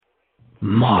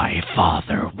My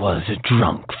father was a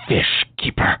drunk fish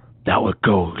keeper that would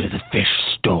go to the fish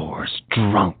stores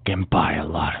drunk and buy a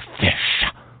lot of fish.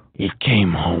 He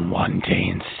came home one day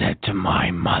and said to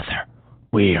my mother,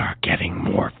 "We are getting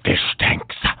more fish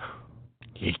tanks."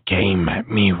 He came at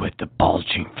me with the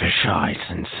bulging fish eyes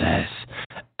and says,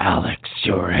 "Alex,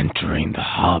 you're entering the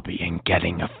hobby and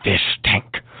getting a fish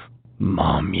tank."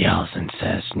 Mom yells and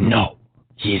says, "No."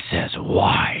 He says,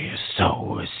 "Why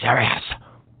so serious?"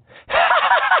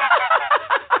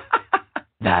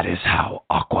 That is how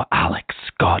Aqua Alex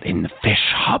got in the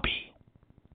fish hobby.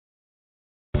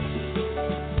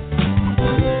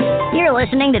 You're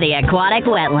listening to the Aquatic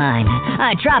Wetline,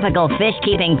 a tropical fish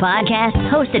keeping podcast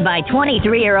hosted by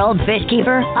 23-year-old fish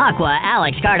keeper Aqua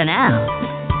Alex Cardinale.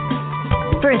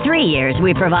 For 3 years,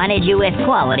 we provided you with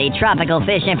quality tropical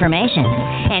fish information,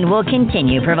 and we'll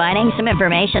continue providing some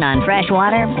information on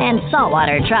freshwater and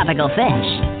saltwater tropical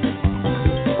fish.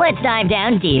 Let's dive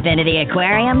down deep into the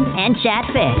aquarium and chat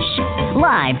fish.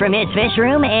 Live from his fish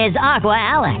room is Aqua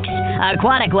Alex.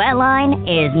 Aquatic Wetline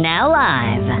is now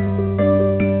live.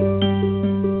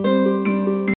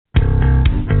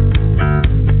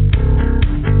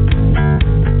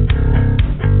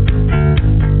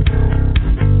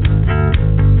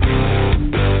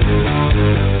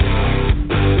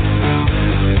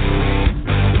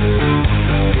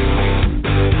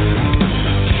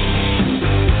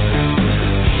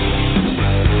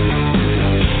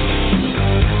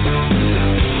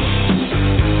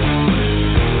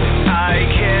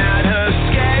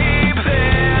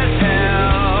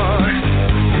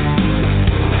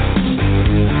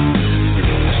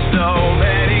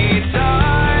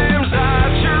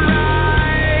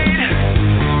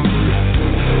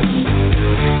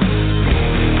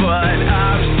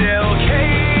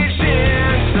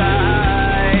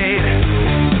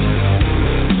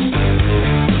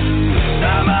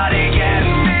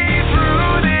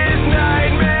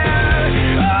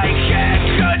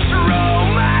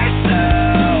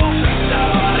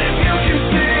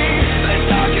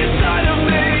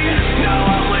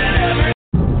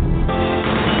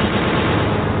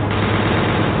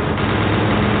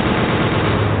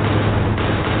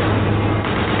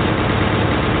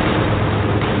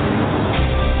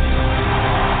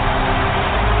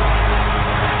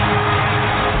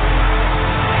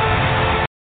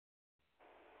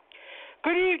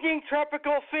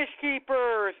 Tropical fish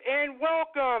keepers, and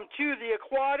welcome to the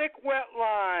Aquatic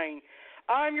Wetline.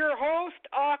 I'm your host,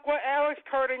 Aqua Alex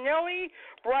Cardinale,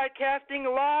 broadcasting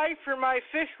live from my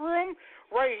fish room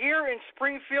right here in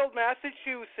Springfield,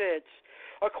 Massachusetts.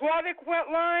 Aquatic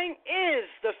Wetline is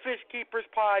the Fish Keepers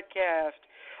Podcast.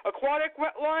 Aquatic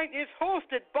Wetline is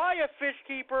hosted by a fish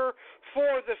keeper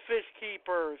for the fish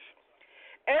keepers.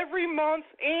 Every month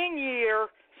and year,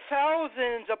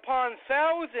 thousands upon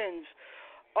thousands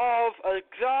of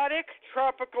exotic,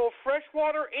 tropical,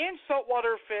 freshwater, and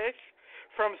saltwater fish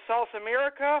from South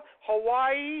America,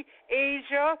 Hawaii,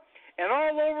 Asia, and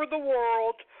all over the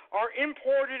world are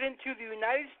imported into the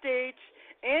United States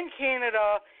and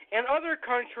Canada and other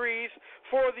countries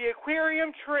for the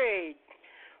aquarium trade,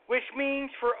 which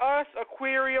means for us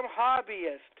aquarium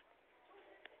hobbyists.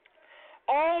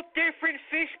 All different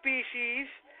fish species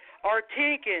are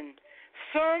taken,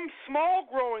 some small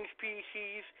growing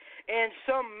species and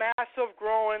some massive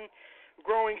growing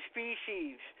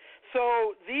species.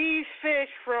 So these fish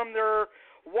from their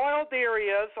wild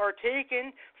areas are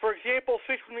taken. For example,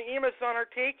 fish from the Amazon are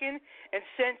taken and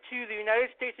sent to the United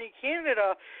States and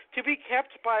Canada to be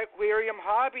kept by aquarium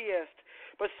hobbyists.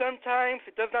 But sometimes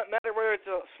it does not matter whether it's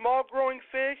a small growing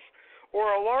fish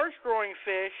or a large growing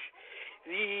fish.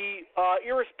 The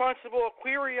irresponsible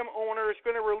aquarium owner is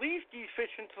going to release these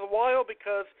fish into the wild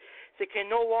because they can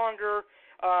no longer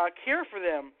care for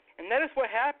them. And that is what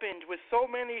happened with so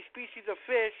many species of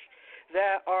fish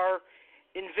that are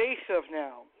invasive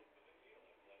now.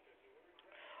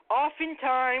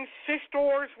 Oftentimes, fish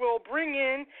stores will bring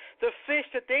in the fish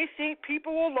that they think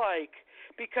people will like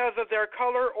because of their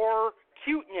color or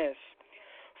cuteness.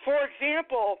 For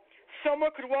example,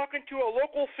 someone could walk into a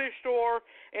local fish store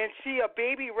and see a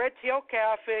baby red-tailed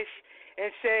catfish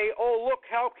and say, "Oh, look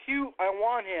how cute, I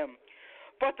want him."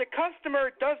 But the customer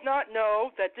does not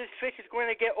know that this fish is going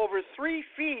to get over 3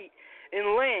 feet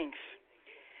in length.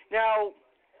 Now,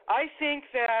 I think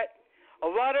that a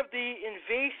lot of the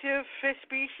invasive fish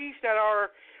species that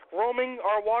are roaming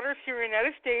our waters here in the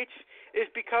United States is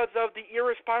because of the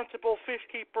irresponsible fish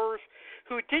keepers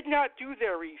who did not do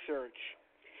their research.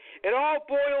 It all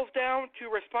boils down to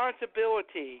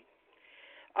responsibility.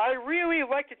 I really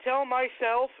like to tell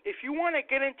myself, if you want to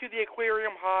get into the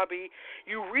aquarium hobby,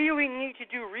 you really need to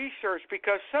do research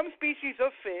because some species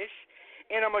of fish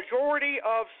and a majority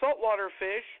of saltwater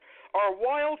fish are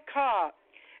wild caught,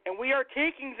 and we are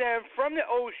taking them from the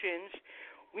oceans.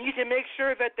 We need to make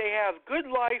sure that they have good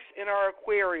lives in our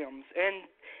aquariums,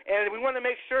 and we want to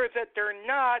make sure that they're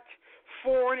not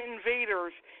foreign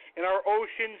invaders in our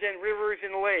oceans and rivers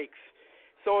and lakes.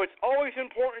 So it's always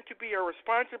important to be a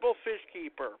responsible fish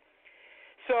keeper.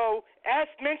 So, as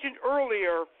mentioned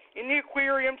earlier, in the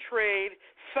aquarium trade,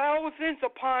 thousands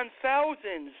upon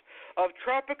thousands of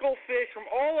tropical fish from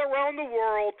all around the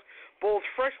world, both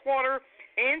freshwater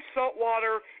and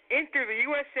saltwater, enter the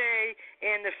USA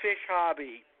and the fish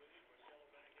hobby.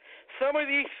 Some of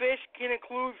these fish can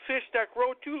include fish that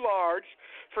grow too large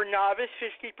for novice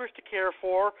fish keepers to care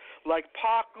for, like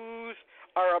pacus,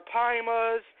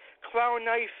 arapaimas, clown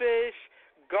knifefish,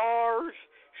 gars,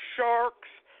 sharks,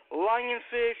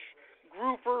 lionfish,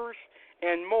 groupers,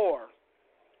 and more.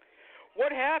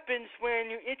 What happens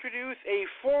when you introduce a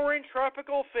foreign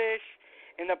tropical fish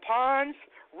in the ponds,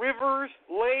 rivers,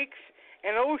 lakes,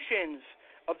 and oceans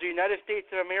of the United States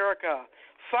of America?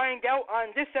 Find out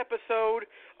on this episode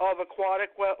of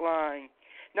Aquatic Wetline.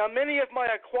 Now, many of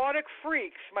my aquatic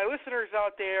freaks, my listeners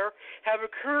out there, have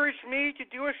encouraged me to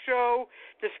do a show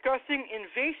discussing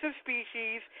invasive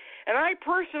species, and I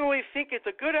personally think it's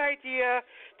a good idea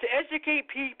to educate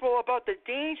people about the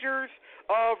dangers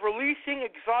of releasing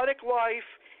exotic life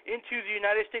into the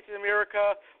United States of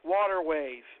America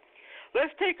waterways.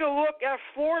 Let's take a look at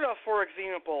Florida, for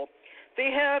example.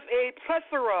 They have a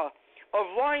plethora of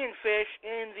lionfish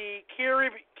in the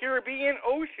Caribbean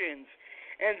oceans,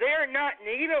 and they are not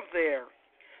native there.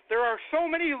 There are so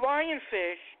many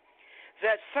lionfish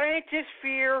that scientists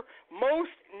fear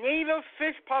most native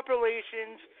fish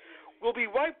populations will be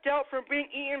wiped out from being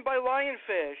eaten by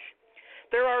lionfish.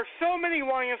 There are so many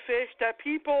lionfish that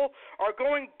people are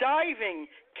going diving,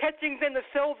 catching them to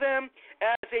sell them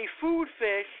as a food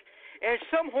fish, and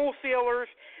some wholesalers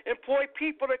employ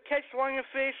people to catch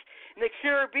lionfish in the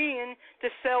Caribbean to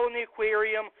sell in the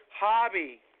aquarium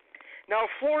hobby. Now,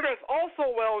 Florida is also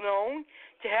well known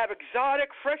to have exotic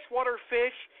freshwater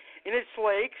fish in its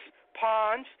lakes,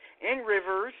 ponds, and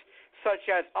rivers, such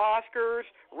as Oscars,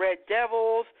 red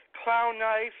devils, clown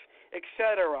knifes,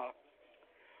 etc.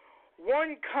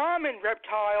 One common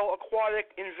reptile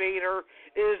aquatic invader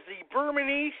is the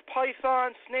Burmese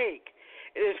python snake.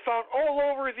 It is found all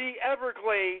over the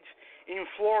Everglades in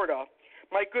Florida.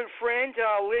 My good friend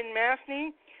Lynn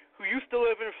Massney, who used to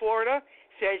live in Florida,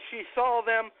 said she saw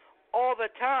them all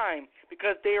the time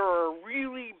because they are a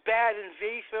really bad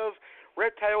invasive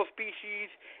reptile species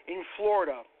in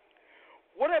Florida.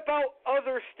 What about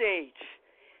other states?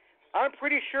 I'm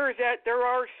pretty sure that there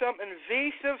are some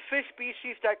invasive fish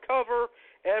species that cover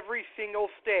every single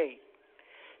state.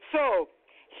 So,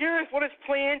 here is what is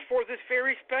planned for this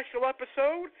very special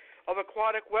episode of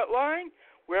Aquatic Wetline,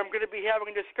 where I'm going to be having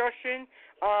a discussion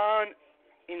on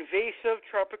invasive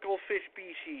tropical fish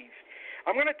species.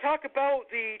 I'm going to talk about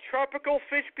the tropical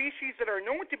fish species that are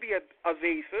known to be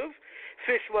evasive.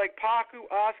 Fish like pacu,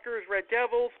 Oscars, red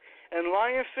devils, and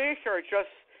lionfish are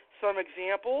just some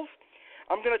examples.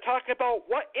 I'm going to talk about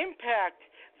what impact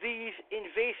these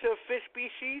invasive fish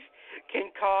species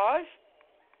can cause.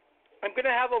 I'm going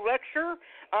to have a lecture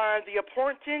on the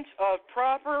importance of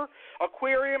proper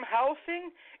aquarium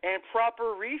housing and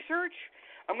proper research.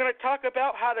 I'm going to talk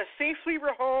about how to safely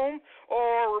rehome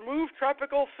or remove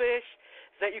tropical fish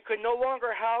that you can no longer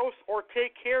house or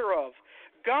take care of.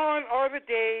 Gone are the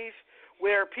days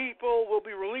where people will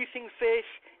be releasing fish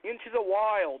into the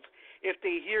wild if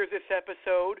they hear this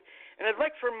episode. And I'd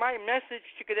like for my message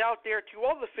to get out there to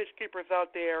all the fish keepers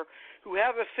out there who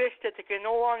have a fish that they can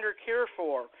no longer care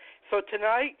for. So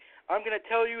tonight, I'm going to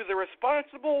tell you the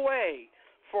responsible way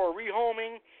for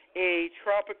rehoming a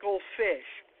tropical fish.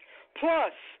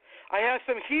 Plus, I have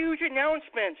some huge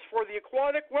announcements for the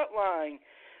Aquatic Wetline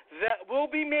that will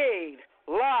be made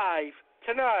live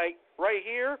tonight right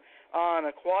here on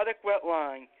Aquatic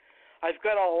Wetline. I've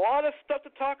got a lot of stuff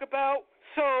to talk about,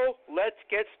 so let's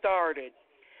get started.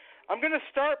 I'm going to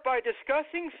start by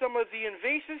discussing some of the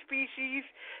invasive species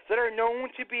that are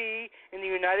known to be in the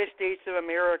United States of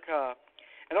America.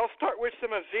 And I'll start with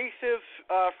some invasive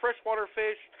freshwater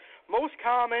fish, most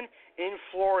common in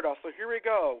Florida. So here we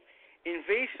go.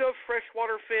 Invasive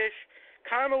freshwater fish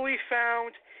commonly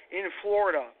found in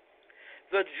Florida.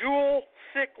 The jewel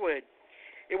cichlid.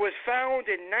 It was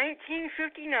found in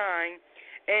 1959,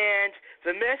 and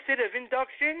the method of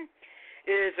induction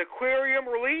is aquarium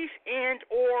release and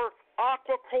or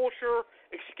aquaculture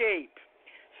escape.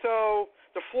 So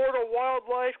the Florida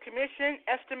Wildlife Commission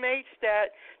estimates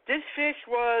that this fish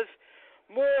was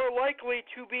more likely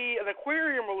to be an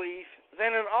aquarium release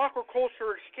than an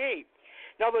aquaculture escape.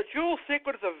 Now, the jewel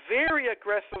cichlid is a very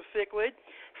aggressive cichlid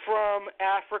from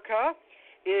Africa.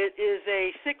 It is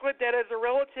a cichlid that is a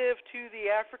relative to the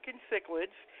African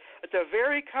cichlids. It's a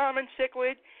very common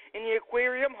cichlid in the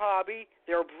aquarium hobby.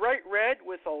 They're bright red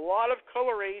with a lot of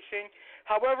coloration.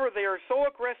 However, they are so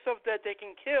aggressive that they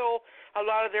can kill a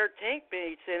lot of their tank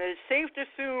mates, and it's safe to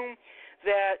assume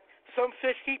that some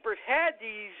fish keepers had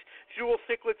these jewel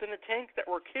cichlids in the tank that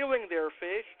were killing their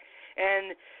fish,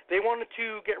 and they wanted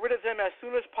to get rid of them as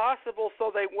soon as possible,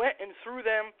 so they went and threw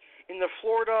them in the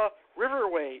Florida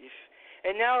riverways.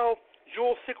 And now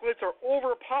jewel cichlids are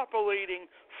overpopulating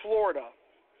Florida.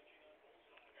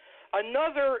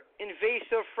 Another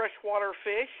invasive freshwater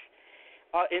fish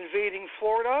invading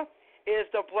Florida is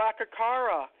the black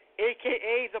acara,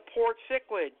 a.k.a. the port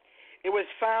cichlid. It was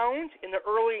found in the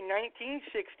early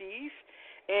 1960s,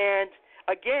 and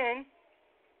again,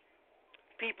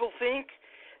 people think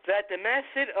that the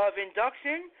method of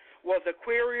induction was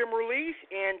aquarium release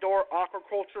and or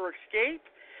aquaculture escape.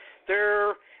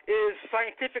 There is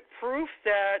scientific proof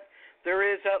that there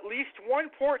is at least one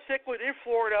port cichlid in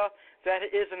Florida that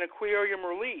is an aquarium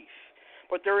release,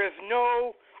 but there is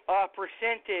no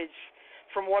percentage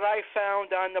from what I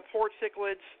found on the port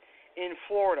cichlids in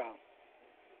Florida.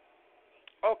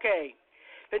 Okay,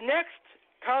 the next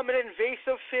common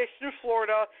invasive fish in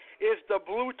Florida is the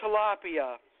blue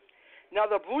tilapia. Now,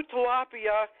 the blue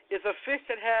tilapia is a fish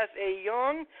that has a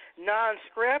young,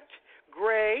 non-scraped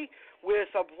gray with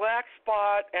a black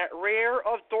spot at rear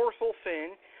of dorsal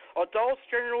fin. Adults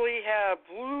generally have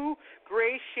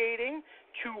blue-gray shading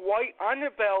to white on the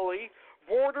belly,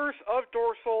 borders of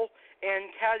dorsal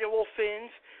and caudal fins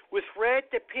with red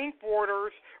to pink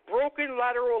borders, broken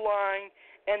lateral line,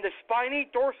 and the spiny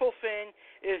dorsal fin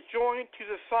is joined to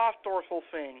the soft dorsal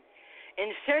fin.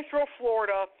 In Central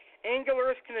Florida,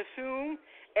 anglers can assume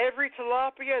every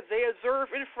tilapia they observe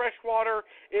in freshwater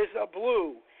is a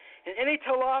blue, and any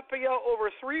tilapia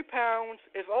over 3 pounds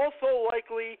is also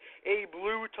likely a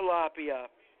blue tilapia.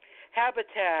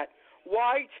 Habitat: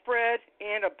 widespread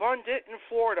and abundant in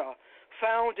Florida,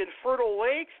 found in fertile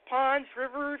lakes, ponds,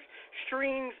 rivers,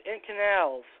 streams, and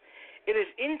canals. It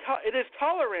is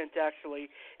tolerant, actually.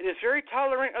 It is very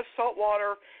tolerant of salt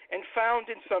water and found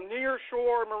in some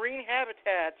near-shore marine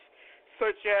habitats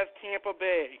such as Tampa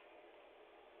Bay.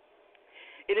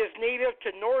 It is native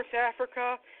to North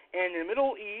Africa and the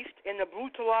Middle East, and the blue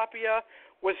tilapia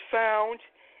was found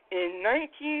in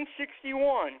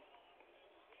 1961.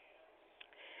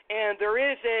 And there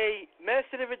is a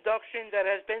method of induction that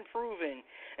has been proven.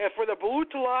 And for the blue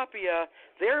tilapia,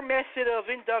 their method of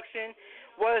induction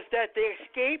was that they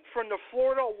escaped from the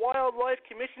Florida Wildlife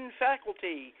Commission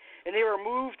faculty, and they were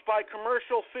moved by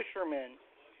commercial fishermen.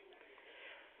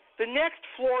 The next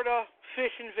Florida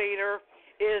fish invader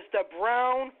is the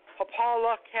brown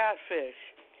Hapala catfish.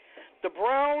 The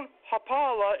brown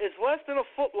Hapala is less than a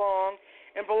foot long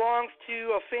and belongs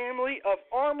to a family of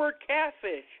armored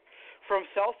catfish from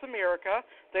South America.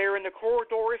 They are in the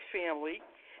Corridorus family.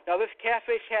 Now, this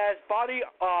catfish has bony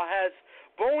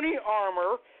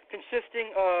armor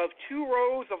consisting of 2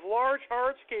 rows of large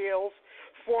hard scales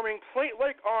forming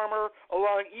plate-like armor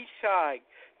along each side,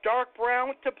 dark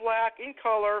brown to black in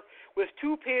color with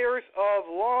 2 pairs of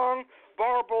long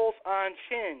barbels on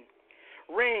chin.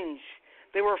 Range: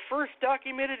 they were first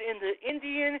documented in the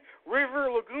Indian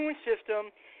River Lagoon system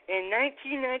in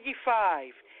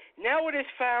 1995. Now it is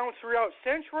found throughout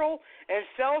Central and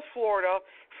South Florida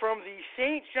from the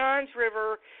St. Johns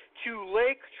River to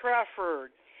Lake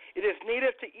Trafford. It is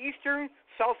native to eastern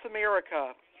South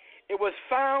America. It was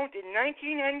found in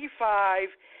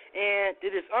 1995, and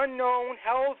it is unknown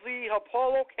how the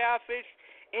Hapala catfish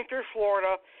entered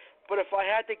Florida, but if I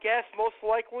had to guess, most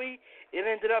likely it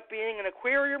ended up being an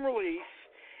aquarium release,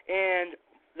 and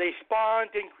they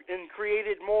spawned and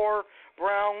created more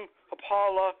brown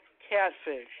Hapala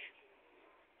catfish.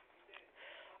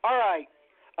 All right,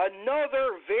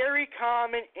 another very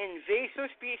common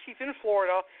invasive species in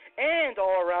Florida and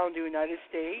all around the United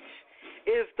States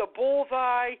is the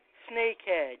bullseye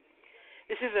snakehead.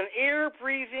 This is an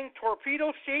air-breathing,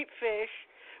 torpedo-shaped fish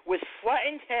with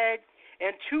flattened head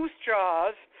and toothed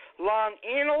jaws, long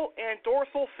anal and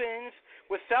dorsal fins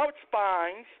without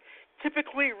spines,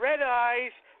 typically red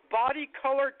eyes, body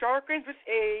color darkens with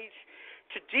age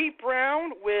to deep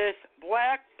brown with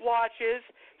black blotches,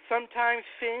 sometimes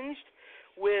fringed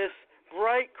with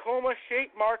bright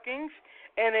coma-shaped markings,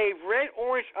 and a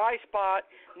red-orange eye spot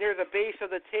near the base of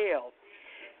the tail.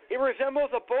 It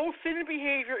resembles a bowfin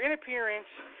behavior in appearance,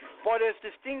 but is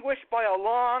distinguished by a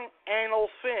long anal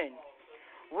fin.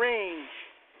 Range: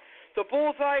 The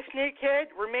bullseye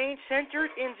snakehead remains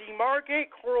centered in the Margate,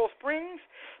 Coral Springs,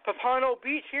 Pompano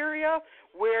Beach area,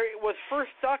 where it was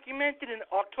first documented in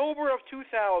October of 2000.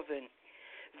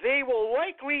 They will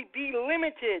likely be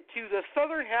limited to the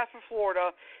southern half of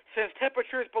Florida since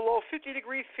temperatures below 50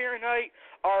 degrees Fahrenheit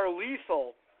are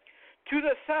lethal. To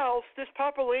the south, this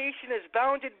population is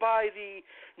bounded by the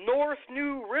North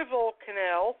New Rivel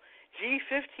Canal,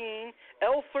 G15,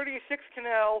 L36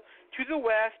 Canal to the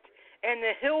west, and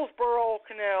the Hillsborough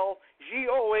Canal,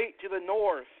 G08 to the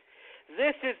north.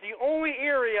 This is the only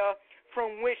area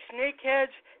from which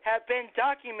snakeheads have been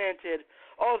documented,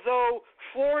 although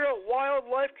Florida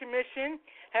Wildlife Commission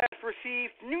has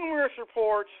received numerous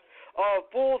reports of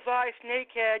bullseye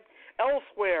snakehead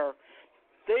elsewhere.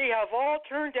 They have all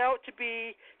turned out to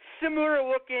be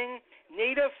similar-looking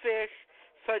native fish,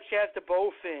 such as the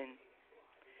bowfin.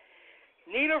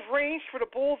 Native range for the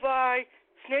bullseye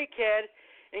snakehead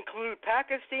include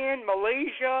Pakistan,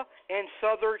 Malaysia, and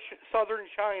southern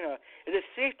China. It is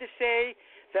safe to say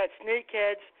that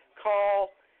snakeheads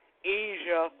call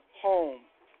Asia home.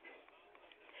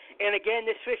 And again,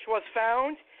 this fish was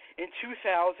found in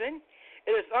 2000.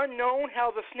 It is unknown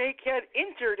how the snakehead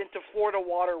entered into Florida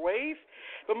waterways,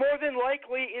 but more than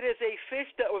likely it is a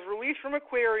fish that was released from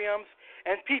aquariums,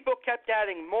 and people kept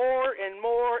adding more and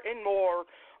more and more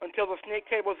until the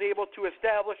snakehead was able to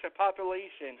establish a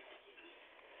population.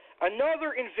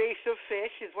 Another invasive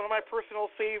fish is one of my personal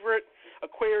favorite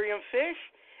aquarium fish,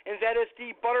 and that is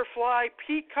the butterfly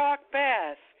peacock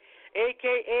bass,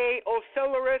 a.k.a.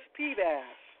 Ocellaris pea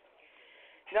bass.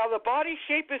 Now, the body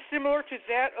shape is similar to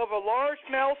that of a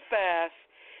largemouth bass.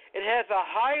 It has a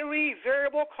highly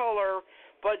variable color,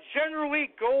 but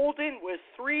generally golden with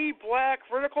 3 black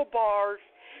vertical bars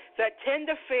that tend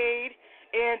to fade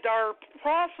and are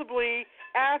possibly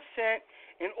absent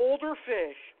in older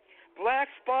fish. Black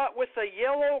spot with a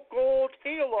yellow-gold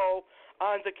halo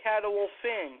on the caudal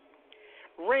fin.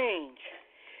 Range.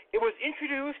 It was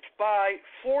introduced by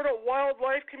Florida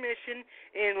Wildlife Commission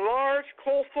in large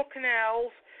coastal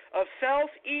canals of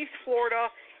southeast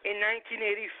Florida in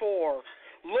 1984.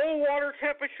 Low water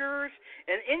temperatures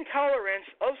and intolerance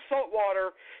of salt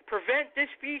water prevent this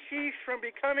species from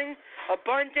becoming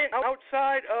abundant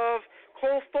outside of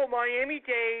coastal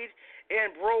Miami-Dade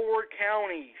and Broward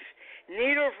counties.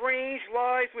 Native range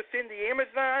lies within the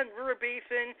Amazon River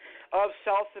Basin of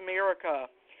South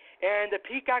America. And the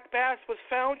peacock bass was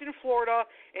found in Florida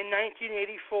in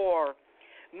 1984.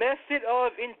 Method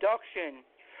of induction.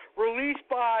 Released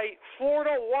by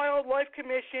Florida Wildlife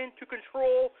Commission to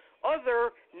control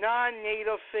other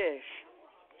non-native fish.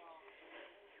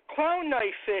 Clown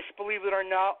knife fish, believe it or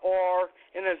not, are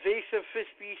an invasive fish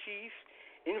species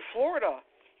in Florida.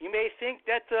 You may think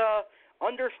that's an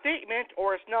understatement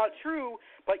or it's not true,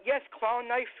 but yes, clown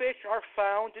knife fish are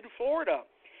found in Florida.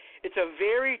 It's a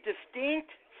very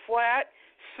distinct, flat,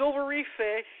 silvery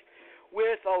fish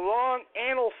with a long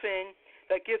anal fin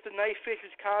that gives the knife fish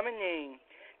its common name.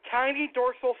 Tiny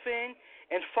dorsal fin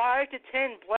and 5 to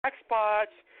 10 black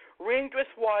spots ringed with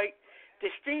white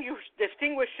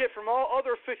distinguish it from all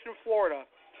other fish in Florida.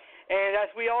 And as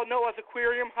we all know as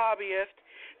aquarium hobbyists,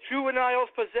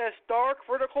 juveniles possess dark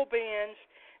vertical bands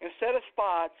instead of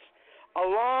spots. A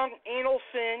long anal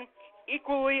fin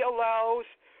equally allows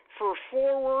for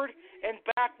forward and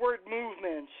backward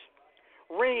movements.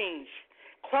 Range.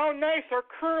 Clown knives are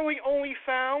currently only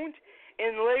found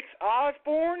in Lakes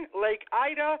Osborne, Lake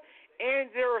Ida, and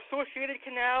their associated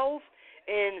canals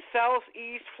in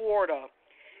southeast Florida.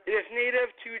 It is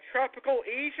native to tropical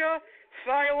Asia,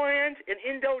 Thailand, and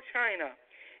Indochina.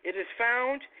 It is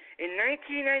found in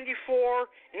 1994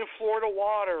 in Florida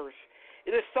waters.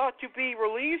 It is thought to be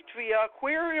released via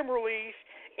aquarium release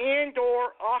and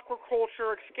or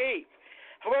aquaculture escape.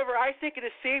 However, I think it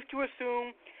is safe to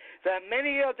assume that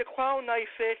many of the clown knife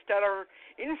fish that are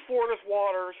in Florida's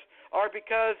waters are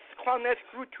because clown nets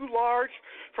grew too large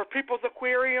for people's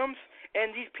aquariums,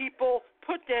 and these people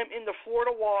put them in the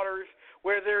Florida waters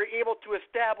where they're able to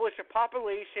establish a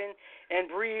population and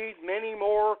breed many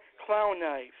more clown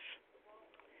knives.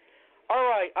 All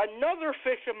right, another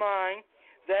fish of mine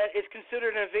that is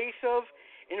considered invasive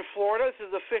in Florida. This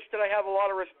is a fish that I have a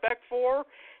lot of respect for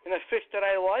and a fish that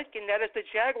I like, and that is the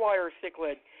jaguar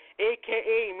cichlid,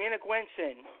 a.k.a.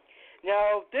 Maniguensin.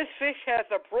 Now, this fish has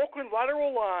a broken lateral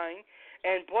line,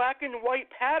 and black and white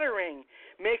patterning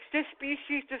makes this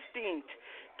species distinct.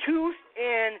 Toothed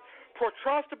and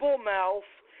protrustable mouth,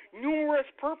 numerous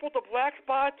purple to black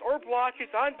spots or blotches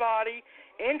on body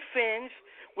and fins,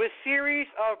 with series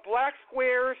of black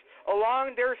squares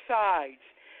along their sides.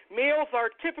 Males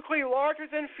are typically larger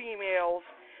than females.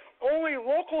 Only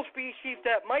local species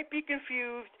that might be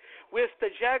confused with the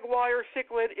jaguar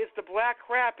cichlid is the black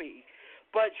crappie,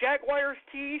 but jaguar's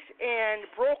teeth and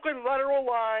broken lateral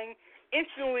line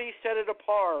instantly set it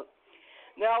apart.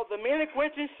 Now, the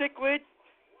Manicouenton cichlid,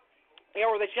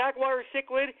 or the jaguar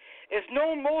cichlid, is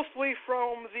known mostly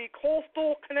from the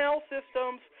coastal canal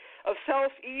systems of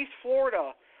southeast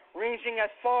Florida, ranging as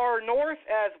far north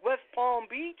as West Palm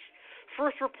Beach,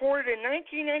 first reported in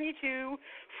 1992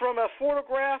 from a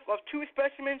photograph of two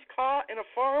specimens caught in a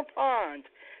farm pond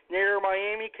near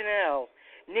Miami Canal.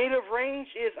 Native range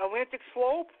is Atlantic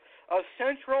slope of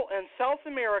Central and South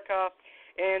America,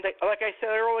 and like I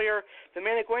said earlier, the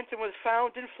Manicouenton was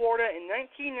found in Florida in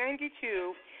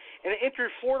 1992, and it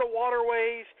entered Florida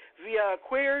waterways via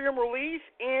aquarium release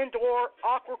and or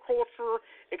aquaculture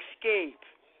escape.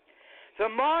 The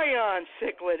Mayan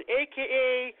cichlid,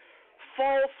 a.k.a.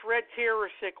 false red terror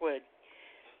cichlid.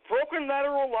 Broken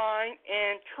lateral line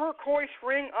and turquoise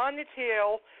ring on the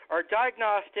tail are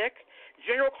diagnostic.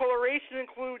 General coloration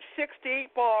includes 6 to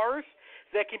 8 bars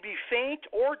that can be faint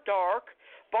or dark.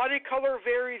 Body color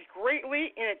varies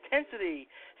greatly in intensity,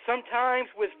 sometimes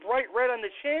with bright red on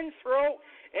the chin, throat,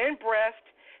 and breast.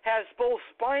 Has both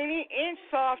spiny and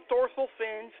soft dorsal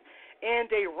fins and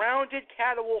a rounded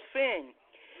caudal fin.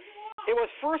 It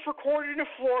was first recorded in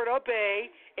Florida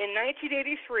Bay in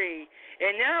 1983,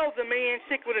 and now the Mayan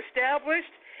cichlid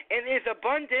established and is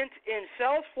abundant in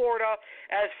South Florida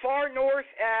as far north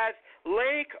as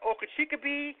Lake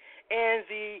Okeechobee and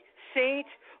the St.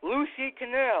 Lucie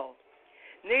Canal,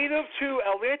 native to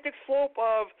Atlantic slope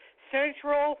of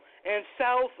Central and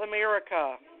South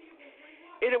America.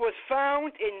 It was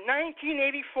found in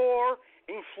 1984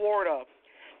 in Florida.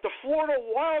 The Florida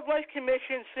Wildlife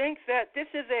Commission thinks that this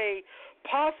is a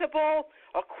possible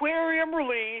aquarium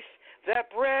release that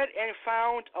bred and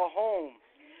found a home.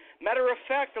 Matter of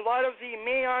fact, a lot of the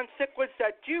Mayan cichlids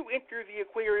that do enter the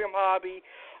aquarium hobby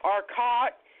are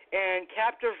caught and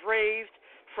captive raised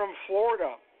from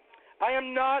Florida. I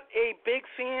am not a big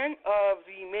fan of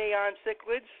the Mayan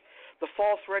cichlids, the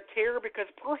false red terror, because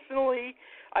personally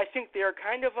I think they are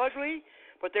kind of ugly.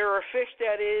 But there are fish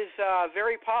that is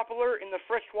very popular in the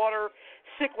freshwater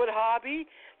cichlid hobby.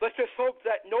 Let's just hope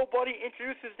that nobody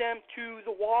introduces them to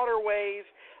the waterways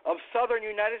of southern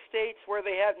United States where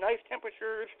they have nice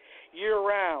temperatures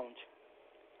year-round.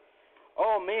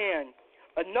 Oh, man.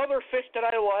 Another fish that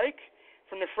I like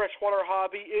from the freshwater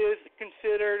hobby is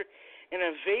considered an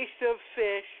invasive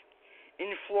fish in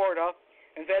Florida,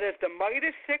 and that is the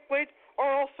Midas cichlid or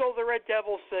also the red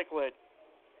devil cichlid.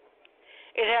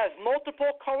 It has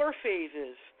multiple color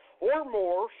phases, or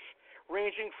morphs,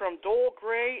 ranging from dull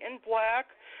gray and black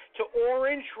to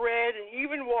orange, red, and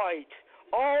even white.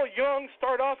 All young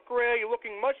start off gray,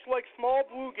 looking much like small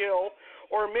bluegill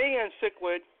or Mayan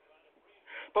cichlid,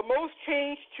 but most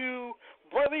change to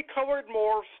brightly colored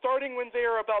morphs starting when they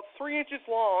are about 3 inches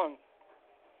long.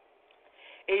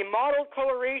 A mottled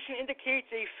coloration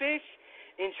indicates a fish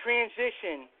in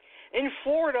transition. In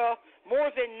Florida,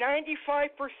 more than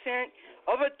 95%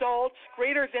 of adults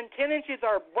greater than 10 inches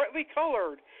are brightly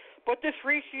colored, but this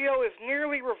ratio is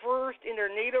nearly reversed in their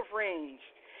native range.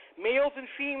 Males and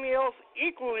females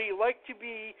equally like to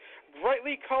be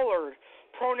brightly colored.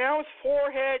 Pronounced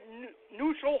forehead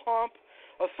neutral hump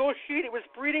associated with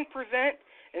breeding present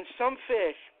in some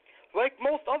fish. Like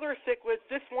most other cichlids,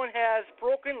 this one has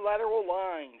broken lateral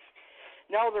lines.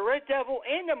 Now, the red devil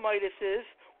and the Midases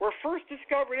were first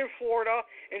discovered in Florida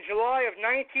in July of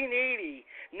 1980,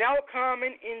 now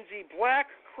common in the Black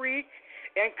Creek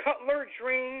and Cutler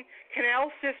Drain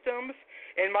Canal systems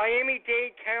in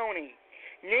Miami-Dade County.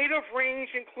 Native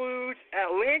range includes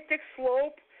Atlantic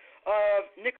slope of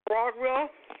Nicaragua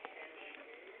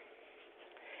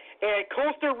and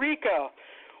Costa Rica,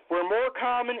 were more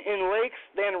common in lakes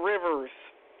than rivers.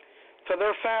 So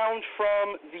they're found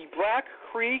from the Black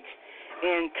Creek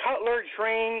and Cutler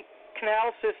Drain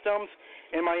Canal systems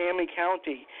in Miami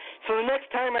County. So the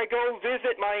next time I go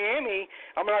visit Miami,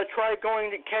 I'm going to try going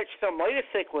to catch some Midas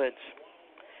cichlids.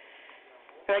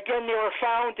 And again, they were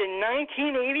found in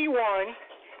 1981,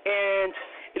 and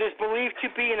it is believed to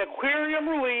be an aquarium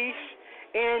release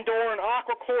and or an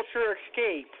aquaculture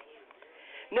escape.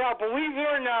 Now, believe it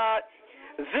or not,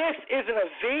 this is an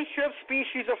invasive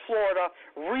species of Florida,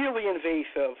 really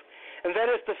invasive, and that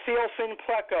is the sailfin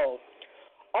pleco.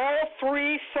 All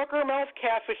 3 sucker-mouth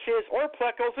catfishes or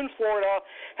plecos in Florida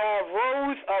have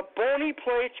rows of bony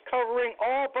plates covering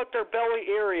all but their belly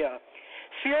area.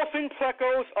 Sailfin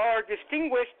plecos are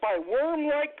distinguished by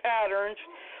worm-like patterns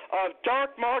of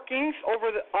dark markings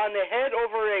on the head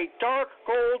over a dark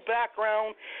gold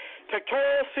background,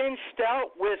 pectoral fin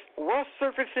stout with rough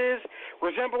surfaces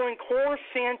resembling coarse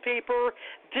sandpaper,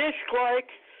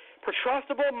 disc-like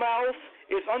protrustable mouth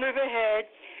is under the head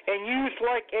and used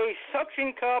like a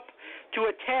suction cup to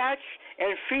attach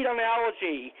and feed on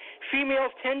algae.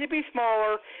 Females tend to be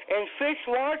smaller, and fish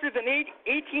larger than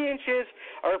 18 inches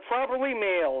are probably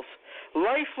males.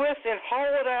 Lifeless and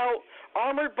hollowed-out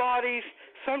armored bodies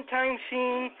sometimes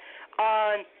seen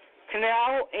on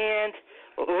canal and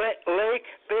lake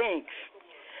banks.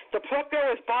 The pleco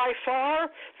is by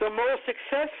far the most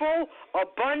successful,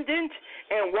 abundant,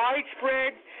 and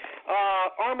widespread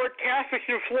armored catfish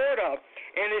in Florida,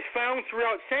 and is found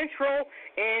throughout Central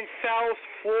and South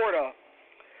Florida.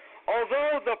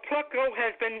 Although the pleco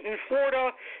has been in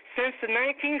Florida since the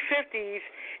 1950s,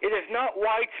 it is not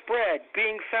widespread,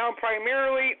 being found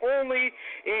primarily only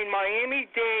in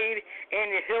Miami-Dade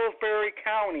and the Hillsborough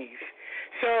counties.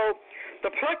 So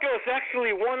the pleco is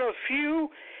actually one of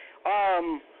few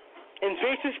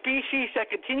invasive species that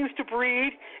continues to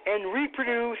breed and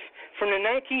reproduce from the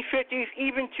 1950s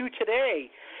even to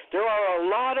today. There are a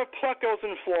lot of plecos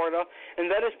in Florida, and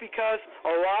that is because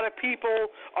a lot of people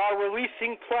are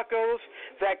releasing plecos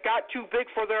that got too big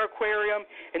for their aquarium,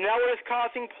 and now it is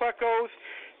causing plecos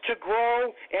to grow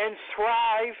and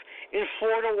thrive in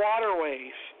Florida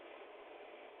waterways.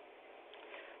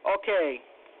 Okay.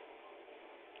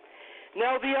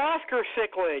 Now the Oscar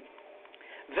cichlid.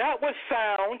 That was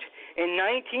found in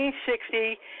 1960,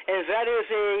 and that is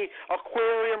a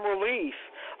aquarium release.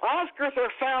 Oscars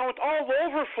are found all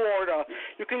over Florida.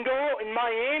 You can go out in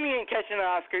Miami and catch an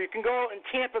Oscar. You can go out in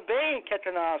Tampa Bay and catch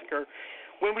an Oscar.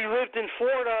 When we lived in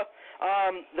Florida,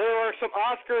 there were some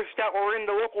Oscars that were in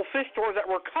the local fish store that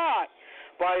were caught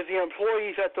by the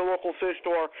employees at the local fish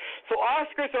store. So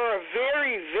Oscars are a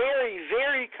very, very,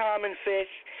 very common fish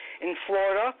in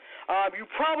Florida. You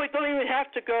probably don't even have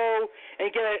to go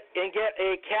and get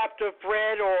a captive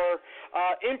bred or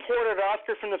imported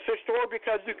Oscar from the fish store,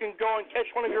 because you can go and catch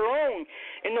one of your own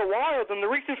in the wild. And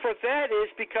the reason for that is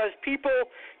because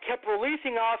people kept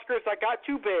releasing Oscars that got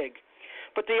too big.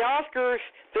 But the Oscars,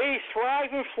 they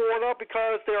thrive in Florida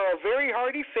because they're a very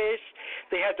hardy fish.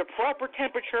 They have the proper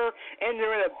temperature, and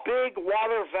they're in a big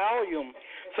water volume.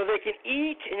 So they can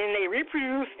eat, and then they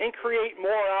reproduce and create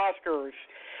more Oscars.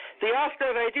 The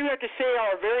Oscars, I do have to say,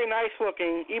 are very nice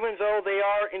looking, even though they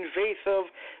are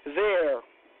invasive there.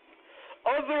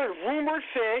 Other rumored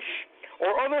fish,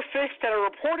 or other fish that are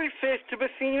reported fish to be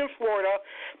seen in Florida,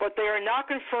 but they are not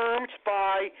confirmed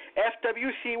by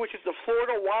FWC, which is the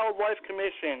Florida Wildlife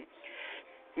Commission.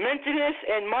 Mentinus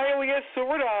and Mylius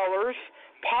silver dollars,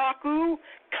 pacu,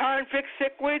 convict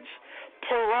cichlids,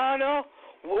 piranha,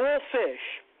 wolffish.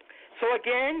 So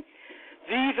again,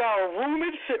 these are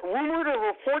rumored or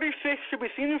reported fish to be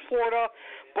seen in Florida,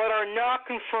 but are not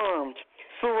confirmed.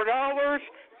 Silver dollars,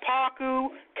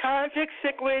 pacu, convict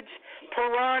cichlids,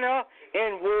 piranha,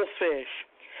 and wolffish.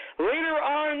 Later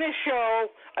on in this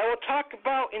show, I will talk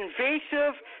about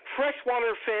invasive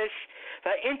freshwater fish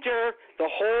that enter the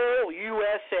whole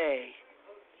USA.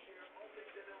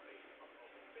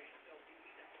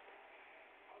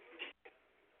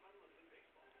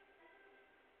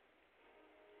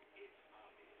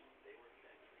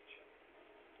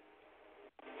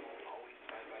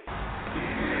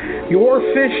 Your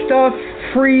Fish Stuff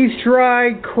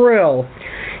freeze-dried krill.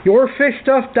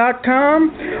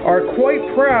 YourFishStuff.com are quite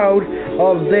proud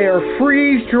of their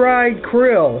freeze-dried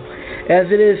krill,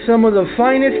 as it is some of the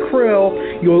finest krill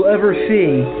you'll ever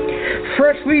see.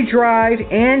 Freshly dried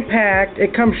and packed,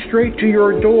 it comes straight to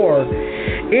your door.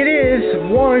 It is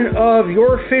one of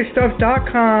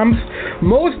YourFishStuff.com's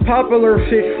most popular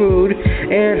fish food,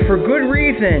 and for good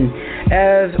reason,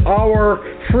 as our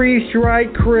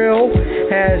freeze-dried krill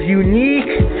has unique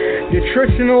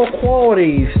nutritional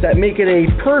qualities that make it a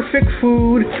perfect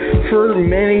food for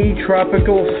many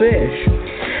tropical fish.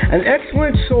 An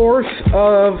excellent source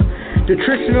of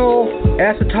nutritional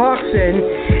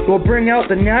acetoxin will bring out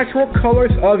the natural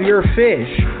colors of your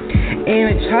fish,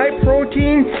 and its high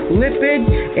protein, lipid,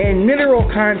 and mineral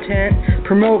content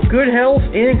promote good health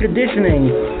and conditioning.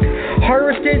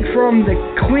 Harvested from the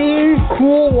clean,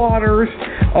 cool waters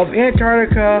of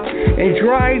Antarctica and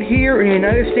dried here in the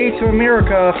United States of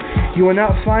America, you will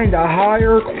not find a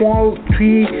higher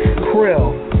quality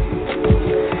krill.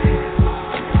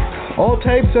 All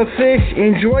types of fish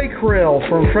enjoy krill,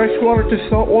 from freshwater to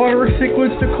saltwater,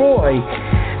 cichlids to koi.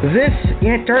 This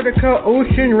Antarctica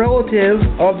ocean relative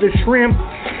of the shrimp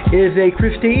is a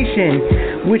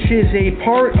crustacean, which is a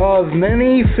part of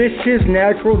many fish's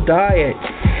natural diet.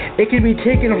 It can be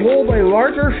taken whole by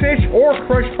larger fish or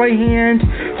crushed by hand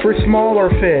for smaller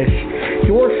fish.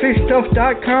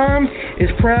 YourFishStuff.com is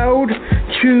proud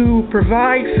to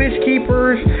provide fish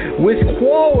keepers with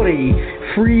quality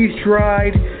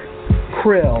freeze-dried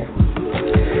krill.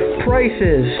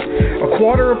 Prices: a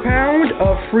quarter a pound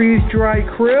of freeze-dried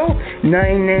krill,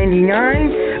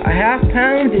 $9.99. A half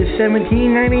pound is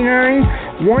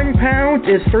 $17.99. 1 pound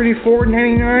is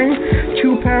 $34.99.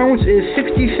 2 pounds is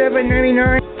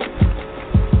 $67.99.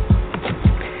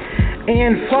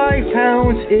 And 5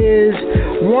 pounds is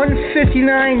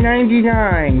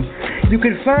 $159.99. You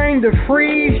can find the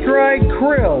freeze-dried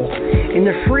krill in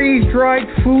the freeze-dried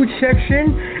food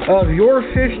section of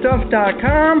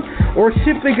yourfishstuff.com, or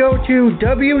simply go to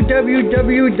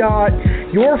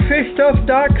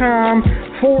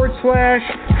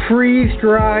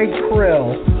www.yourfishstuff.com/freeze-dried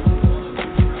krill.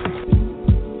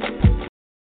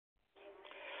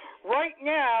 Right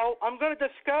now, I'm going to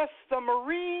discuss the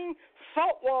marine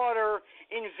saltwater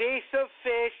invasive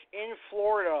fish in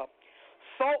Florida.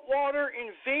 Saltwater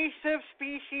invasive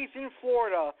species in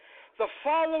Florida. The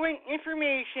following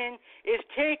information is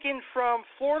taken from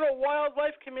Florida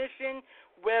Wildlife Commission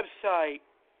website.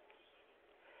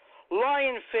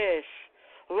 Lionfish.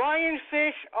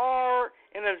 Lionfish are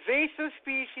an invasive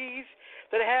species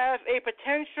that have a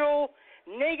potential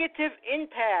negative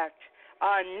impact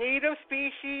on native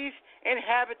species and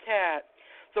habitat.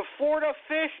 The Florida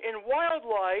Fish and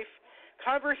Wildlife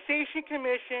Conservation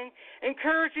Commission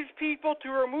encourages people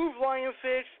to remove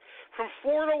lionfish from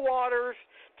Florida waters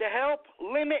to help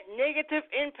limit negative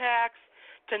impacts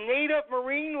to native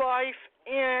marine life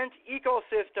and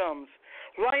ecosystems.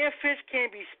 Lionfish can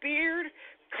be speared,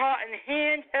 caught in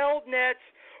handheld nets,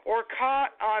 or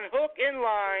caught on hook and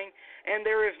line, and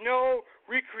there is no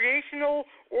recreational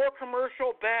or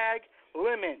commercial bag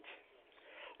limit.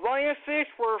 Lionfish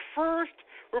were first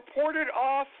reported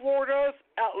off Florida's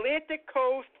Atlantic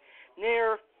coast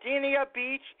near Dania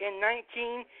Beach in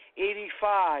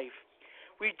 1985.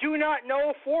 We do not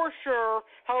know for sure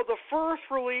how the first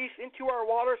release into our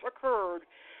waters occurred,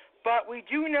 but we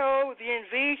do know the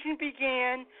invasion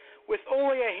began with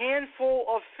only a handful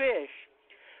of fish.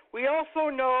 We also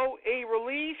know a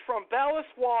release from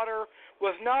ballast water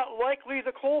was not likely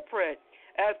the culprit,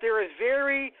 as there is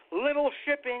very little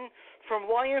shipping from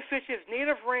lionfish's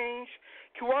native range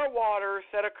to our waters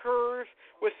that occurs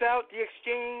without the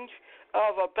exchange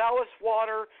of a ballast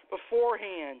water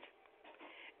beforehand.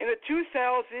 In the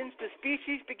 2000s, the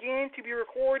species began to be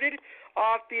recorded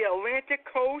off the Atlantic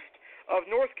coast of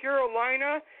North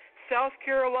Carolina, South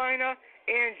Carolina,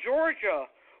 and Georgia,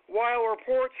 while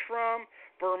reports from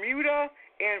Bermuda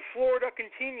and Florida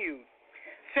continued.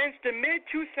 Since the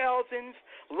mid-2000s,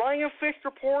 lionfish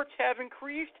reports have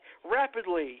increased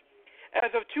rapidly.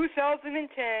 As of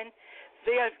 2010,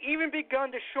 they have even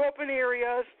begun to show up in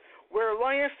areas where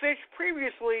lionfish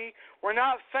previously were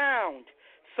not found,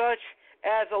 such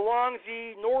as along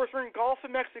the northern Gulf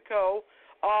of Mexico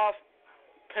off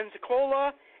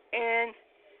Pensacola and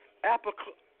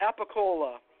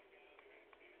Apicola.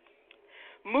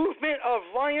 Movement of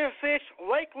lionfish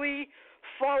likely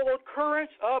followed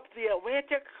currents up the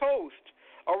Atlantic coast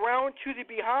around to the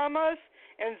Bahamas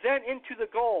and then into the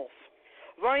Gulf.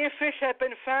 Lionfish have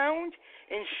been found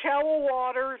in shallow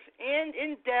waters and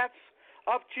in depths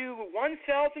up to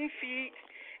 1,000 feet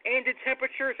and at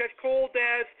temperatures as cold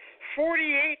as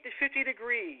 48 to 50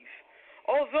 degrees.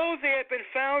 Although they have been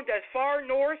found as far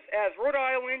north as Rhode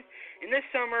Island in the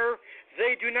summer,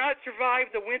 they do not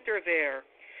survive the winter there.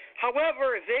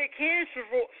 However, they can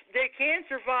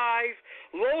survive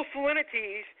low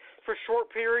salinities for short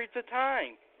periods of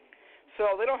time.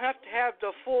 So they don't have to have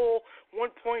the full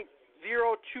 1.020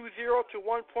 to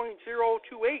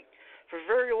 1.028 for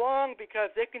very long, because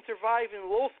they can survive in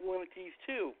low salinities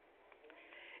too.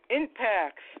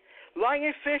 Impacts.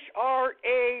 Lionfish are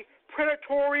a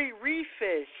predatory reef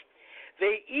fish.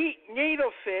 They eat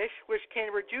native fish, which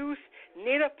can reduce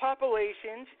native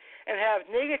populations and have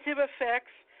negative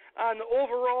effects on the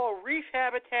overall reef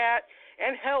habitat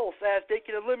and health, as they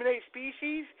can eliminate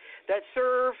species that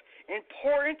serve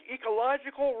important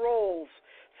ecological roles,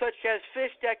 such as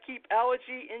fish that keep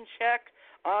algae in check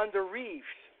on the reefs.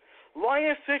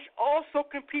 Lionfish also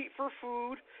compete for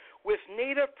food with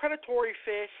native predatory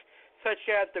fish, such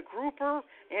as the grouper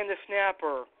and the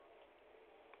snapper.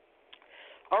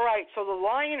 All right, so the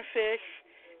lionfish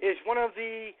is one of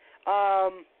the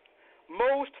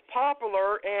most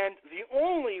popular and the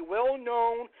only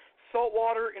well-known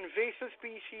saltwater invasive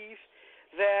species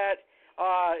that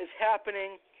is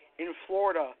happening in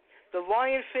Florida. The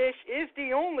lionfish is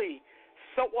the only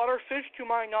saltwater fish, to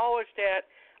my knowledge, that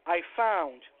I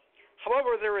found.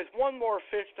 However, there is one more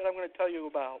fish that I'm going to tell you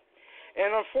about.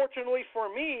 And unfortunately for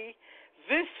me,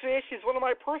 this fish is one of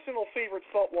my personal favorite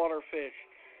saltwater fish.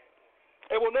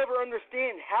 I will never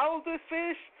understand how this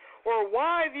fish or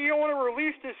why the owner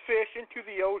released this fish into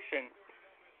the ocean.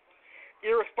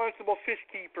 irresponsible fish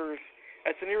keepers.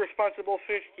 That's an irresponsible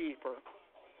fish keeper.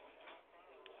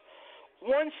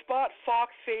 One-spot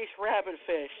fox-faced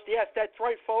rabbitfish. Yes, that's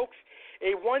right, folks.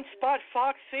 A one-spot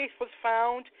fox-face was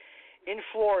found in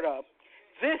Florida.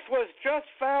 This was just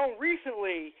found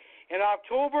recently in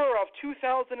October of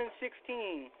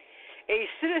 2016. A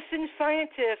citizen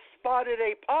scientist spotted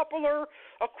a popular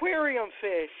aquarium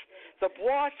fish, the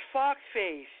blotched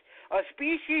foxface, a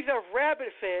species of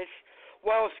rabbitfish,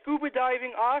 while scuba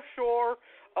diving offshore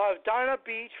of Dana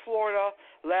Beach, Florida,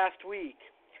 last week.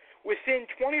 Within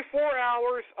 24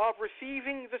 hours of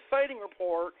receiving the sighting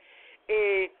report,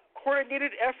 a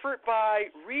coordinated effort by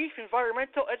Reef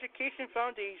Environmental Education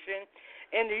Foundation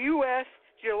and the U.S.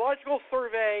 Geological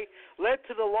Survey led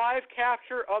to the live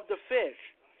capture of the fish.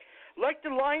 Like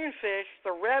the lionfish,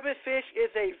 the rabbitfish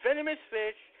is a venomous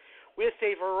fish with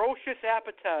a ferocious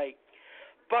appetite.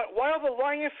 But while the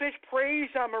lionfish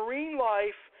preys on marine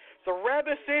life, the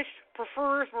rabbitfish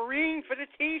prefers marine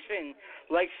vegetation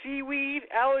like seaweed,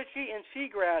 algae, and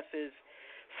seagrasses.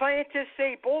 Scientists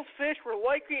say both fish were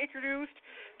likely introduced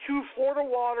to Florida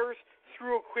waters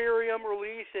through aquarium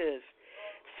releases.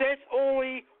 Since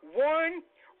only one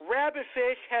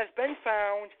rabbitfish has been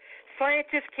found,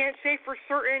 scientists can't say for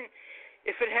certain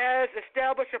if it has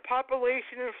established a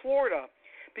population in Florida.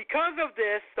 Because of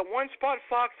this, the one-spot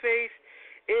foxface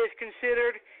is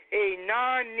considered a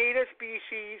non-native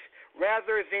species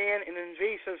rather than an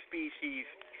invasive species.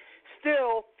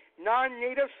 Still,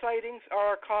 non-native sightings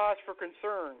are a cause for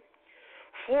concern.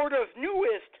 Florida's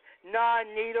newest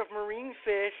non-native marine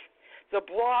fish, the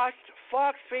blotched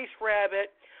foxface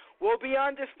rabbit, will be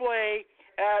on display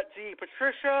at the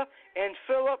Patricia and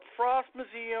Philip Frost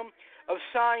Museum of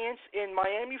Science in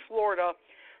Miami, Florida,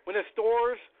 when the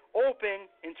stores open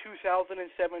in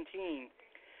 2017.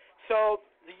 So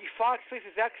the foxface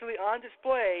is actually on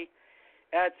display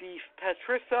at the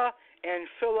Patricia and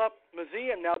Philip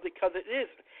Museum now because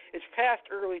it's past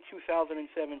early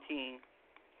 2017.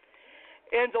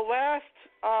 And the last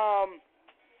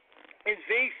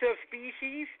invasive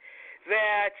species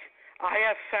that I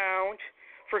have found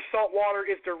for saltwater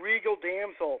is the regal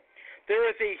damsel. There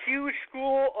is a huge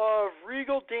school of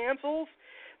regal damsels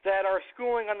that are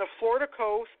schooling on the Florida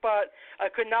coast, but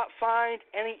I could not find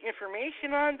any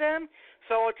information on them,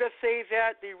 so I'll just say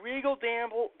that the regal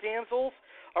damsels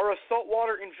are a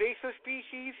saltwater invasive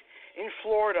species in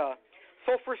Florida.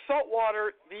 So for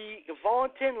saltwater, the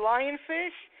Valentin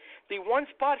lionfish, the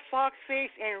one-spot foxface,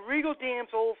 and regal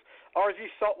damsels are the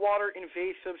saltwater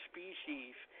invasive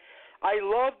species. I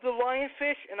love the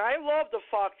lionfish, and I love the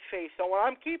foxface, so when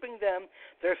I'm keeping them,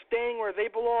 they're staying where they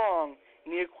belong,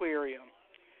 in the aquarium.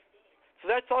 So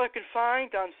that's all I can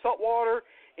find on saltwater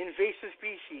invasive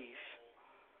species.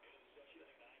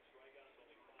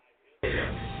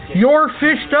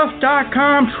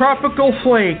 YourFishStuff.com Tropical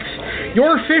Flakes.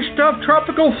 Your Fish Stuff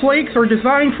Tropical Flakes are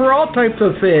designed for all types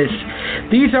of fish.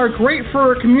 These are great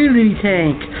for a community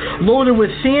tank. Loaded with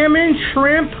salmon,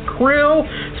 shrimp, krill,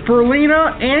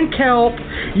 spirulina, and kelp,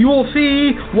 you will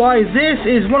see why this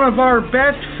is one of our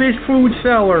best fish food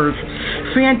sellers.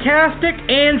 Fantastic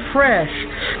and fresh.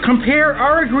 Compare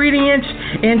our ingredients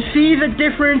and see the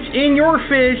difference in your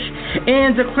fish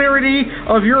and the clarity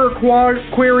of your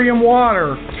aquarium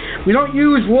water. We don't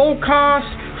use low-cost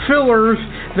fillers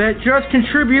that just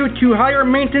contribute to higher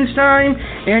maintenance time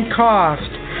and cost.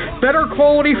 Better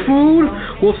quality food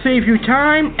will save you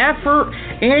time, effort,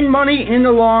 and money in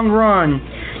the long run.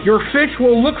 Your fish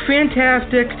will look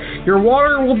fantastic, your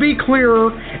water will be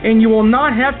clearer, and you will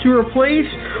not have to replace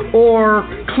or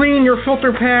clean your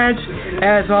filter pads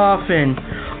as often.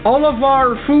 All of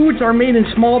our foods are made in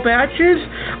small batches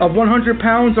of 100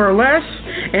 pounds or less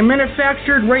and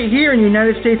manufactured right here in the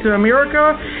United States of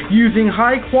America using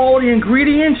high-quality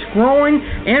ingredients grown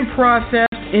and processed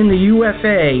in the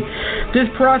USA. This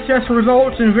process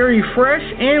results in very fresh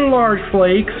and large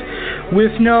flakes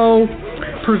with no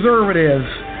preservatives.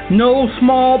 No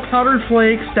small powdered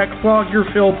flakes that clog your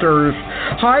filters.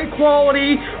 High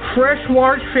quality, fresh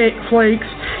large flakes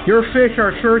your fish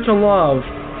are sure to love.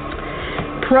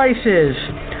 Prices: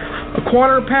 a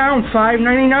quarter pound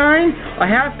 $5.99, a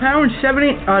half pound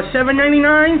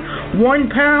 $7.99, 1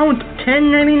 pound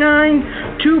 $10.99,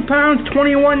 2 pounds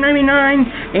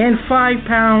 $21.99, and 5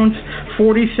 pounds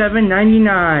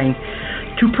 $47.99.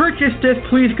 To purchase this,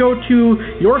 please go to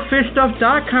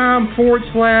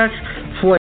yourfishstuff.com/flakes.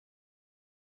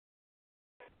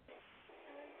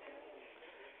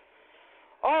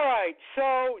 Alright,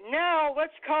 so now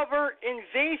let's cover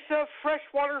invasive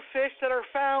freshwater fish that are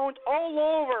found all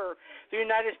over the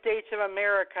United States of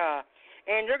America.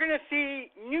 and you're going to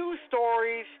see news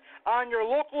stories on your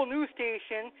local news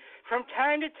station from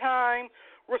time to time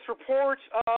with reports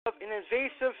of an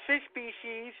invasive fish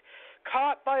species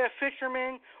caught by a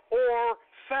fisherman or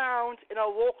found in a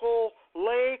local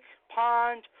lake,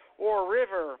 pond, or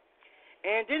river.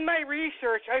 And in my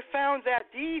research, I found that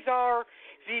these are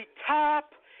the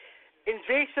top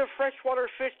invasive freshwater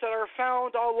fish that are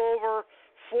found all over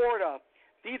Florida.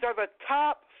 These are the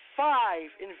top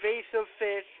 5 invasive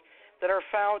fish that are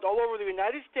found all over the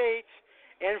United States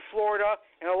and Florida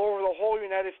and all over the whole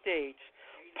United States.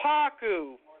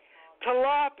 Pacu,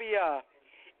 tilapia,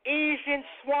 Asian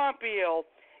swamp eel,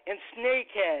 and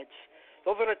snakeheads.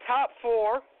 Those are the top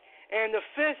 4, and the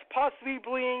 5th possibly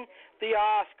being the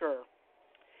Oscar.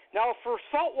 Now, for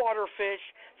saltwater fish,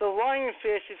 the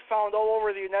lionfish is found all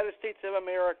over the United States of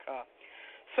America.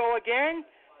 So again,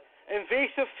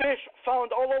 invasive fish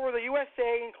found all over the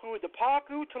USA include the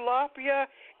pacu, tilapia,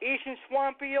 Asian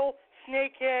swamp eel,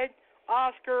 snakehead,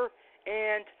 Oscar,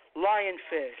 and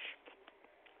lionfish.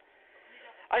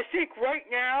 I think right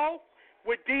now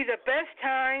would be the best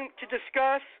time to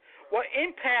discuss what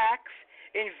impacts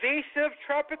invasive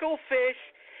tropical fish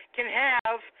can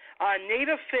have on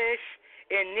native fish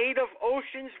in native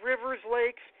oceans, rivers,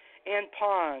 lakes, and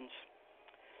ponds.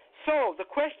 So the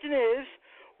question is,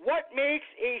 what makes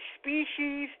a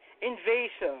species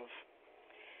invasive?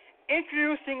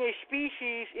 Introducing a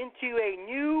species into a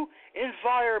new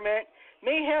environment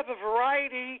may have a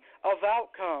variety of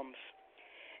outcomes.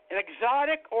 An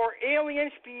exotic or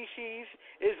alien species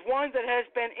is one that has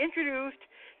been introduced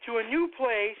to a new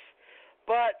place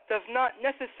but does not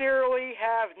necessarily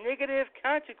have negative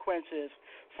consequences.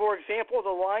 For example,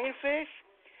 the lionfish,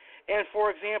 and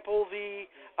for example, the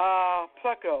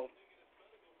pleco.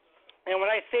 And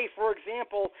when I say for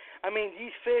example, I mean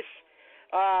these fish,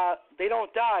 they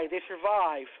don't die, they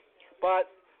survive.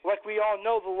 But like we all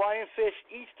know, the lionfish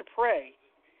eats the prey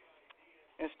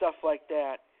and stuff like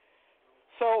that.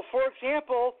 So, for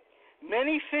example,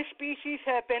 many fish species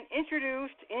have been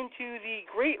introduced into the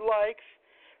Great Lakes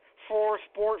for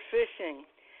sport fishing.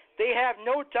 They have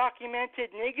no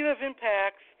documented negative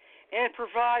impacts and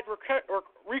provide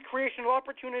recreational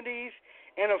opportunities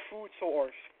and a food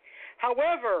source.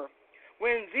 However,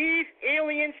 when these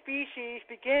alien species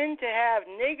begin to have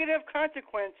negative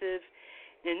consequences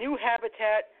in new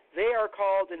habitat, they are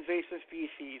called invasive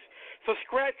species. So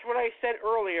scratch what I said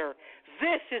earlier.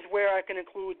 This is where I can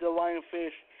include the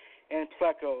lionfish and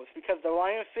plecos, because the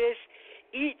lionfish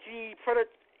eat the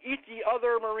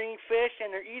other marine fish,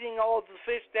 and they're eating all of the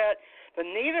fish that the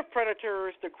native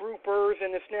predators, the groupers,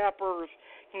 and the snappers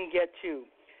can get to.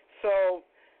 So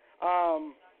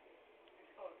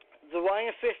the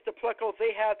lionfish, the plecos,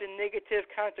 they have the negative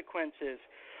consequences.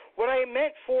 What I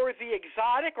meant for the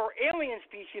exotic or alien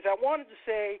species, I wanted to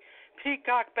say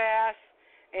peacock bass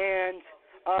and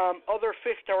other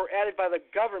fish that were added by the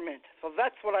government. So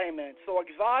that's what I meant. So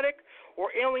exotic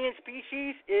or alien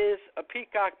species is a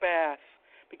peacock bass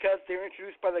because they're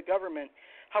introduced by the government.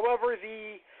 However,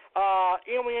 the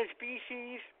alien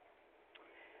species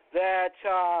that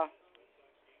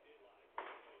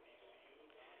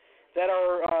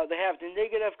they have the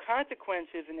negative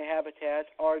consequences in the habitats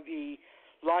are the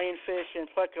lionfish and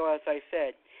pleco, as I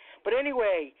said. But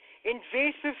anyway,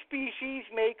 invasive species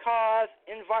may cause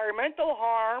environmental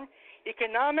harm,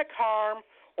 economic harm,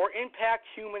 or impact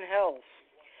human health.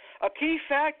 A key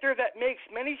factor that makes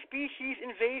many species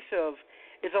invasive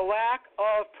is a lack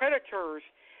of predators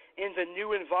in the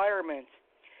new environment.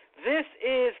 This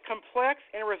is complex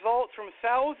and results from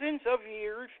thousands of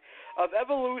years of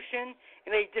evolution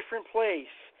in a different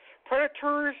place.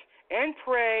 Predators and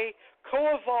prey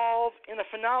co-evolve in a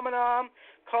phenomenon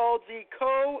called the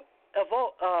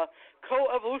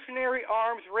co-evolutionary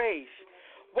arms race.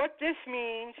 What this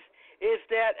means is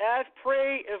that as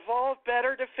prey evolve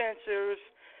better defenses,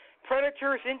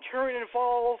 predators in turn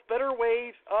evolve better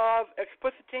ways of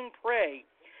exploiting prey.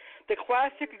 The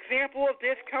classic example of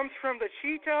this comes from the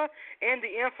cheetah and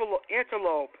the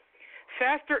antelope.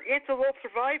 Faster antelope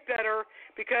survive better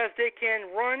because they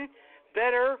can run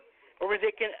better, or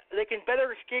they can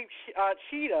better escape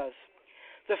cheetahs.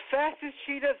 The fastest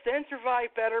cheetahs then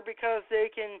survive better because they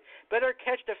can better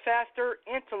catch the faster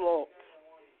antelope.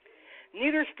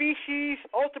 Neither species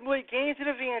ultimately gains an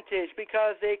advantage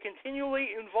because they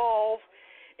continually evolve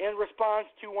in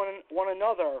response to one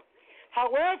another.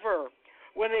 However,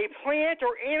 when a plant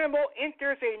or animal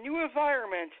enters a new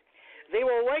environment, they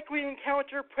will likely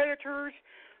encounter predators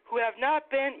who have not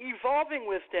been evolving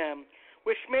with them,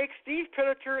 which makes these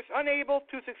predators unable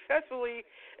to successfully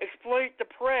exploit the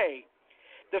prey.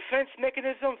 Defense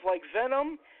mechanisms like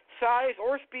venom, size,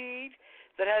 or speed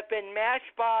that have been matched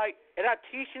by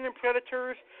adaptation and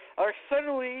predators are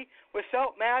suddenly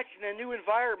without match in a new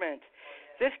environment.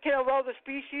 This can allow the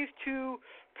species to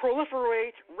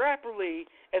proliferate rapidly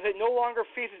as it no longer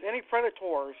faces any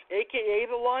predators, aka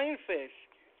the lionfish.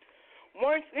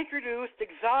 Once introduced,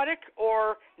 exotic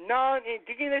or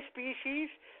non-indigenous species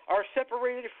are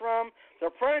separated from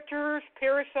the predators,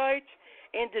 parasites,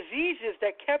 and diseases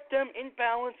that kept them in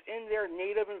balance in their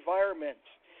native environments.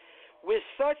 With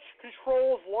such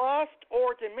controls lost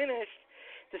or diminished,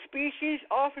 the species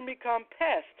often become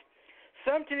pests,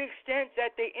 some to the extent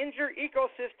that they injure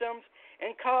ecosystems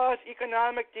and cause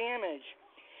economic damage.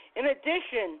 In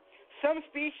addition, some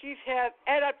species have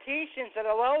adaptations that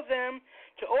allow them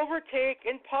to overtake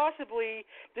and possibly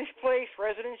displace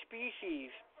resident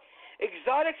species.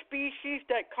 Exotic species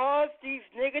that cause these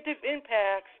negative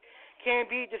impacts can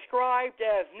be described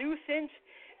as nuisance,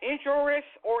 injurious,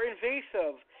 or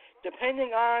invasive, depending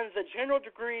on the general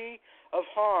degree of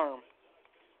harm.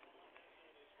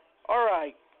 All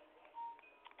right.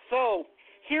 So,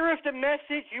 here is the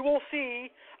message you will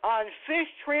see on fish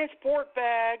transport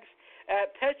bags at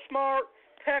PetSmart,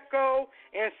 Petco,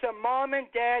 and some mom and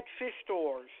dad fish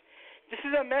stores. This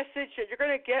is a message that you're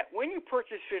going to get when you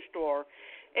purchase fish store.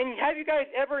 And have you guys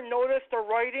ever noticed the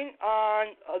writing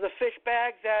on the fish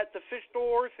bags that the fish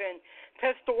stores and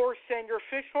pet stores send your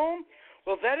fish home?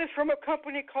 Well, that is from a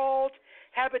company called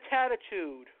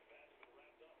Habitatitude.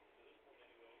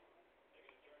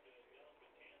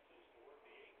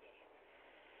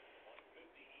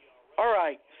 All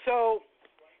right, so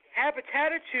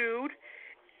Habitatitude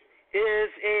is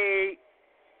a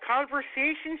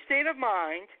conversation state of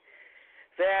mind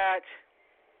that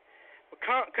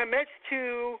commits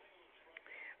to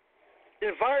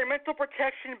environmental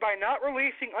protection by not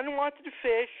releasing unwanted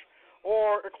fish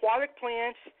or aquatic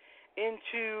plants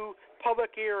into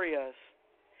public areas.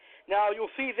 Now,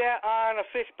 you'll see that on a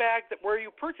fish bag where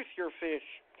you purchase your fish.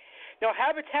 Now,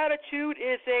 Habitatitude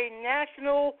is a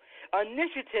national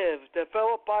initiative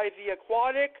developed by the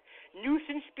Aquatic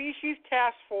Nuisance Species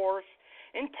Task Force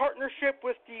in partnership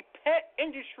with the Pet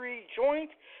Industry Joint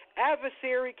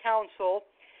Advisory Council,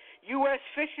 U.S.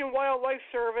 Fish and Wildlife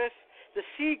Service, the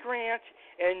Sea Grant,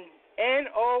 and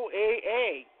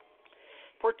NOAA.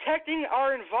 Protecting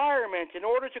our environment in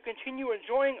order to continue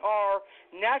enjoying our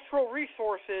natural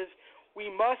resources,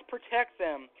 we must protect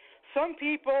them. Some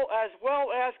people, as well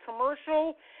as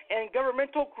commercial and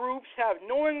governmental groups, have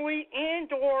knowingly and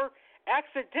or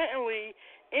accidentally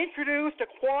introduced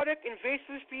aquatic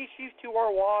invasive species to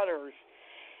our waters.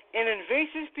 An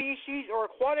invasive species or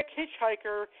aquatic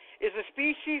hitchhiker is a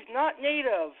species not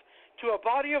native to a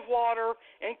body of water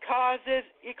and causes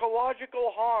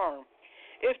ecological harm.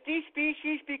 If these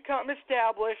species become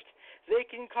established, they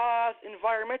can cause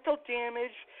environmental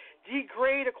damage,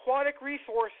 degrade aquatic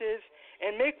resources,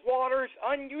 and make waters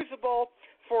unusable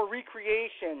for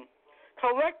recreation.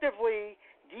 Collectively,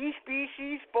 these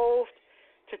species, both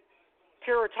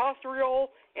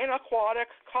terrestrial and aquatic,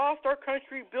 cost our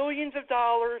country billions of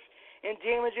dollars in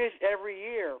damages every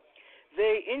year.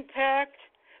 Their impact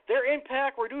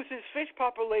reduces fish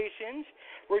populations,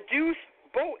 reduces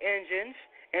boat engines,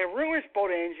 and ruins boat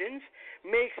engines,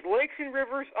 makes lakes and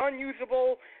rivers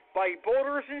unusable by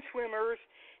boaters and swimmers,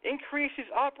 increases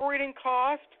operating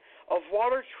costs of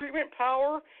water treatment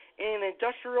power in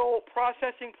industrial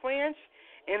processing plants,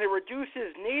 and it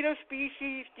reduces native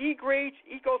species, degrades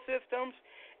ecosystems,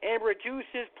 and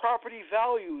reduces property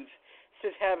values,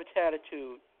 says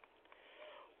Habitatitude.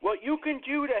 What you can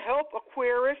do to help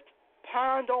aquarists,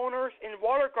 pond owners, and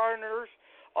water gardeners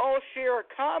all share a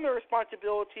common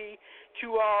responsibility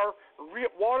to our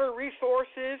water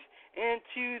resources and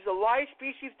to the life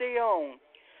species they own.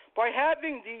 By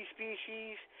having these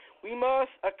species, we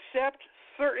must accept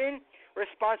certain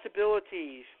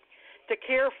responsibilities to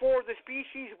care for the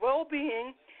species'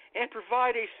 well-being and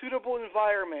provide a suitable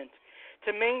environment,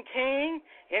 to maintain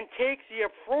and take the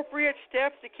appropriate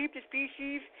steps to keep the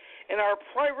species in our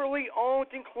privately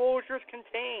owned enclosures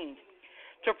contained,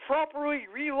 to properly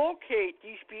relocate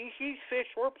these species, fish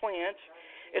or plants,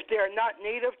 if they are not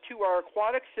native to our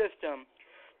aquatic system,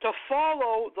 to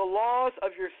follow the laws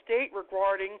of your state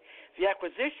regarding the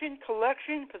acquisition,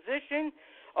 collection, possession,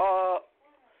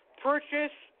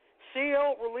 purchase,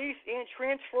 sale, release, and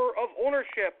transfer of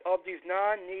ownership of these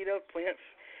non-native plant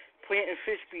and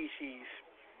fish species.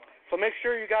 So make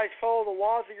sure you guys follow the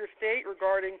laws of your state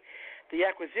regarding the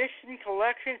acquisition,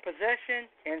 collection, possession,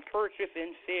 and purchase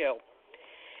and sale.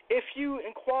 If you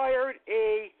acquired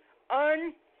a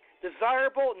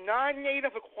undesirable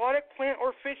non-native aquatic plant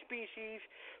or fish species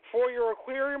for your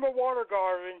aquarium or water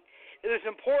garden, It is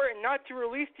important not to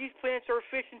release these plants or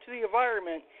fish into the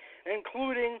environment,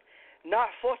 including not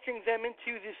flushing them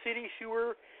into the city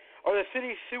sewer or the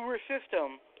city sewer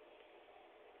system.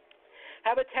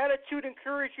 Habitatitude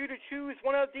encourages you to choose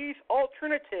one of these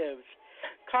alternatives.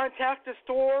 Contact the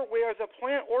store where the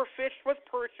plant or fish was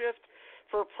purchased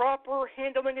for proper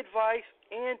handling advice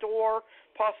and or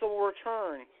possible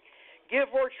return.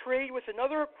 Give or trade with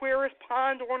another Aquarius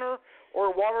pond owner or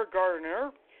water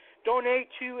gardener. Donate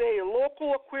to a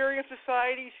local aquarium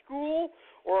society, school,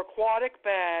 or aquatic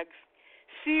bags.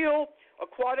 Seal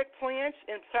aquatic plants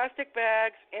in plastic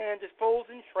bags and dispose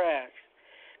in trash.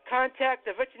 Contact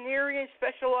a veterinarian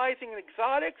specializing in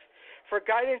exotics for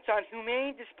guidance on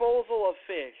humane disposal of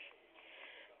fish.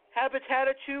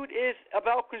 Habitatitude is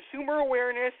about consumer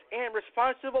awareness and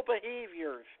responsible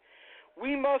behaviors.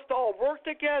 We must all work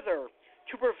together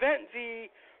to prevent the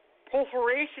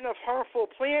proliferation of harmful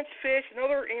plants, fish, and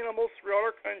other animals throughout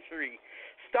our country.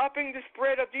 Stopping the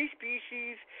spread of these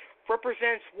species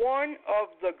represents one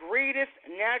of the greatest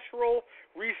natural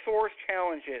resource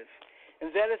challenges.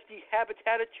 And that is the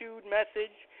Habitatitude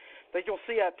message that you'll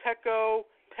see at Petco,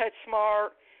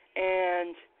 PetSmart,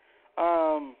 and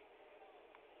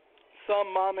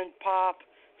some mom and pop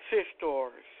fish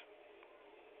stores.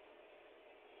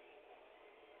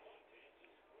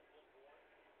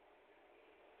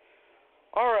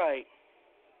 All right.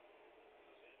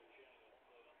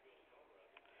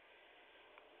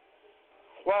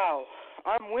 Wow,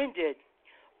 I'm winded,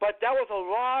 but that was a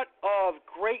lot of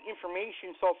great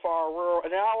information so far. We're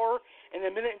an hour and a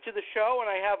minute into the show, and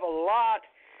I have a lot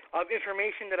of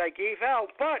information that I gave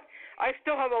out, but I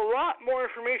still have a lot more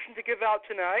information to give out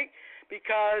tonight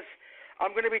because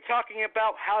I'm going to be talking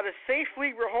about how to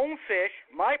safely rehome fish,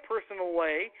 my personal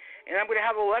way, and I'm going to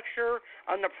have a lecture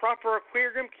on the proper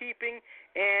aquarium keeping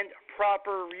and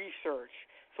proper research.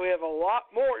 So we have a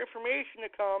lot more information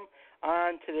to come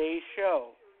on today's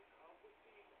show.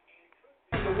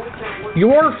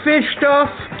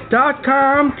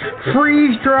 YourFishStuff.com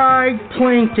freeze-dried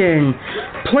plankton.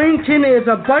 Plankton is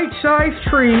a bite-sized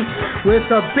treat with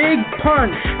a big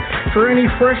punch for any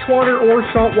freshwater or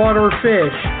saltwater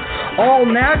fish. All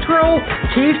natural,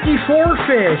 tasty for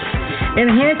fish,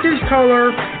 enhances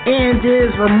color, and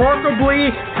is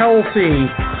remarkably healthy.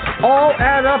 All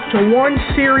add up to one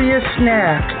serious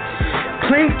snack.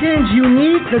 Plankton's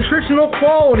unique nutritional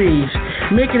qualities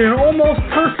make it an almost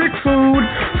perfect food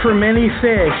for many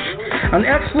fish. An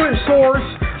excellent source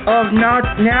of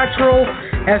natural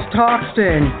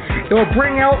astaxanthin. It will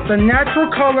bring out the natural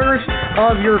colors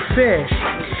of your fish.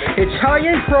 It's high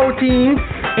in protein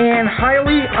and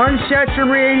highly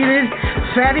unsaturated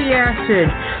fatty acid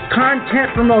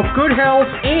content promotes good health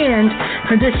and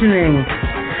conditioning.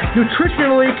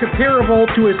 Nutritionally comparable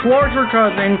to its larger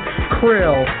cousin,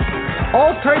 krill.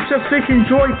 All types of fish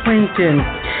enjoy plankton.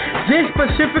 This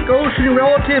Pacific Ocean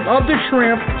relative of the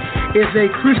shrimp is a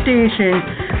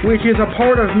crustacean, which is a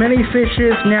part of many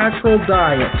fish's natural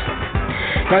diet.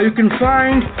 Now you can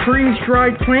find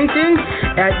freeze-dried plankton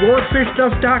at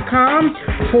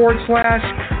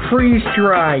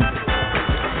yourfishstuff.com/freeze-dried.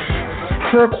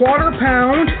 For a quarter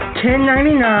pound,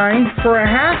 $10.99. For a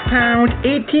half pound,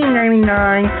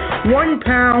 $18.99. 1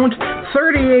 pound,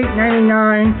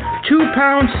 $38.99. 2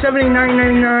 pounds,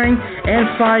 $79.99.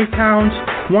 And 5 pounds,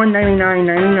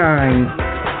 $199.99.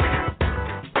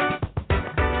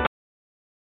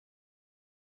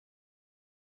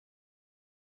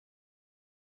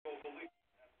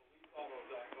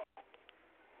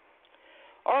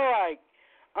 All right.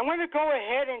 I'm going to go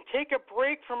ahead and take a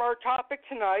break from our topic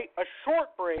tonight, a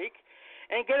short break,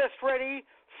 and get us ready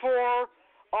for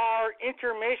our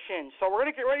intermission. So we're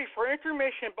going to get ready for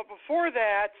intermission, but before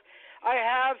that, I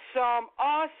have some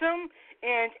awesome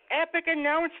and epic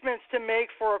announcements to make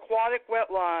for Aquatic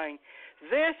Wetline.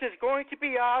 This is going to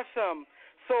be awesome,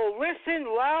 so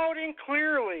listen loud and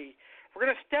clearly. We're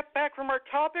going to step back from our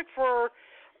topic for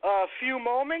a few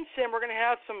moments, and we're going to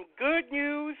have some good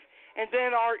news and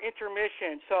then our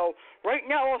intermission. So right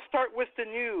now I'll start with the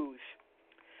news.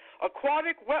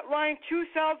 Aquatic Wetline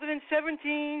 2017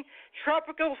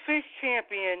 Tropical Fish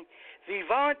Champion, the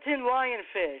Valentin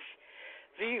Lionfish.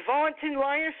 The Valentin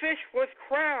Lionfish was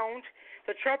crowned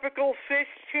the Tropical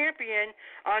Fish Champion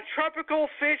on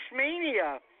Tropical Fish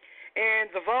Mania,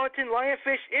 and the Valentin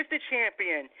Lionfish is the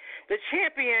champion. The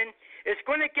champion is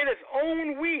going to get his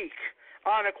own week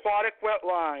on Aquatic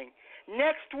Wetline.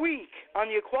 Next week on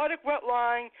the Aquatic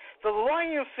Wetline, the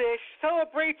Lionfish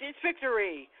celebrates its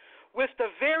victory with the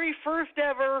very first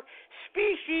ever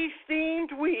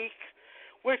species-themed week,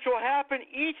 which will happen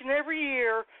each and every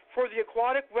year for the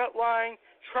Aquatic Wetline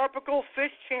Tropical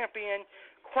Fish Champion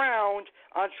crowned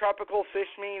on Tropical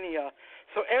Fish Mania.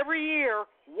 So every year,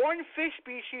 one fish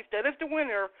species that is the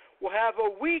winner will have a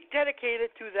week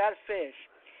dedicated to that fish.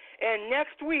 And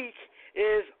next week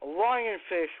is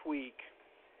Lionfish Week.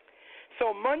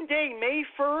 So Monday, May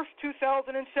 1st,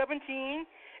 2017,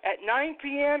 at 9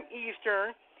 p.m.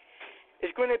 Eastern,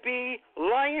 is going to be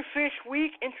Lionfish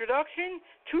Week Introduction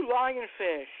to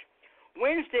Lionfish.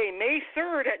 Wednesday, May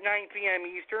 3rd at 9 p.m.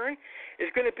 Eastern, is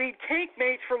going to be Tank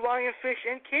Mates for Lionfish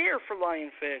and Care for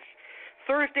Lionfish.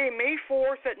 Thursday, May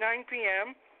 4th at 9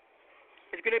 p.m.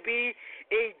 is going to be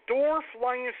a Dwarf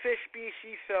Lionfish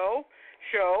Species show.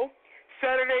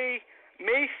 Saturday,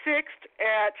 May 6th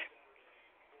at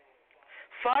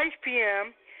 5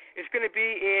 p.m. is going to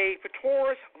be a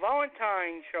Patoris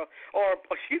Valentine show,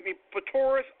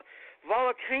 Patoris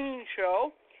Valentine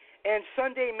show. And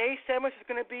Sunday, May 7th, is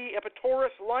going to be a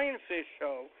Patoris Lionfish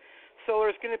show. So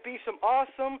there's going to be some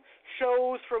awesome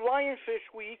shows for Lionfish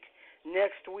Week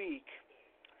next week.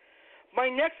 My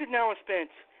next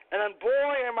announcement, and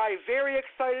boy, am I very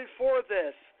excited for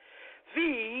this.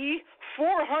 The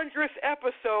 400th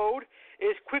episode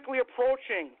is quickly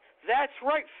approaching. That's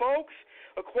right, folks.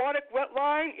 Aquatic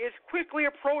Wetline is quickly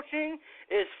approaching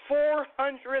its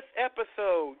 400th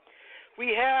episode.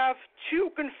 We have 2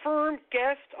 confirmed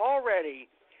guests already.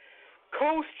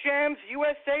 Coast Gems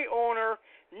USA owner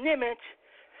Nimitz,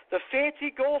 the Fancy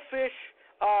Goldfish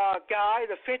guy,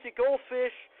 the Fancy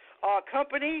Goldfish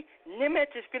company.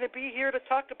 Nimitz is going to be here to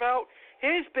talk about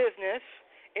his business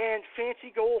and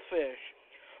Fancy Goldfish.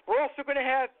 We're also going to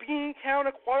have Beantown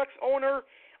Aquatics owner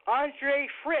Andre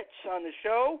Fritz on the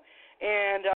show.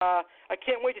 And I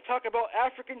can't wait to talk about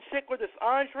African cichlid with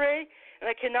Andre, and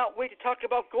I cannot wait to talk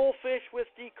about goldfish with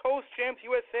the Coast Gems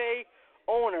USA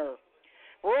owner.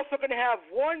 We're also going to have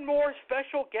one more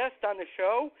special guest on the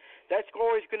show. That's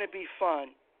always going to be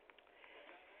fun.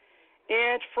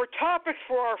 And for topics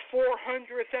for our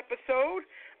 400th episode,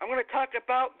 I'm going to talk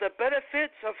about the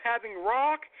benefits of having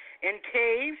rock and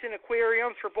caves and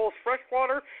aquariums for both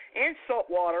freshwater and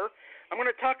saltwater. I'm going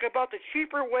to talk about the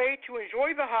cheaper way to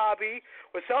enjoy the hobby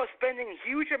without spending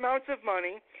huge amounts of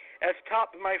money, as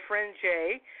taught by my friend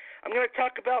Jay. I'm going to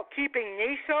talk about keeping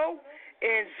naso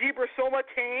and zebrasoma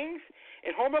tangs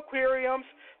in home aquariums,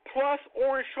 plus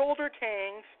orange shoulder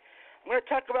tangs. I'm going to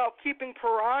talk about keeping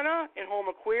piranha in home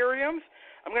aquariums.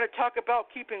 I'm going to talk about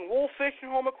keeping wolffish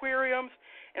in home aquariums.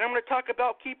 And I'm going to talk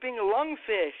about keeping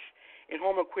lungfish in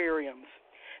home aquariums.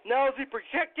 Now, the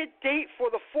projected date for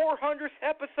the 400th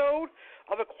episode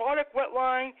of Aquatic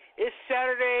Wetline is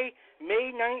Saturday,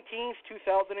 May 19th,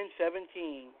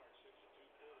 2017.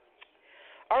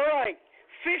 All right,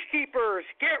 fish keepers,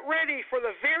 get ready for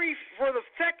the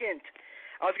second.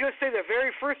 I was going to say the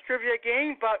very first trivia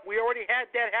game, but we already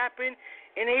had that happen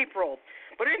in April.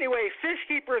 But anyway, fish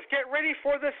keepers, get ready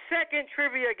for the second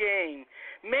trivia game.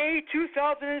 May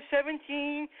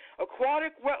 2017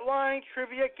 Aquatic Wetline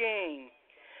Trivia Game.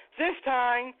 This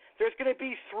time, there's going to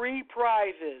be 3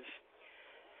 prizes.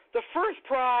 The first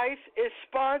prize is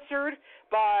sponsored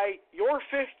by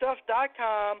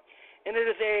YourFishStuff.com, and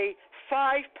it is a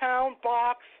 5-pound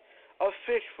box of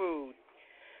fish food.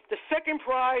 The second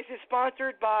prize is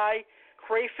sponsored by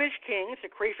Crayfish Kings,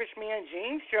 the crayfish man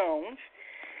James Jones,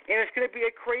 and it's going to be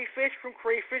a crayfish from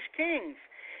Crayfish Kings.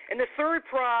 And the third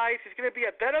prize is going to be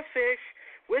a bed of fish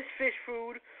with fish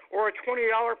food or a $20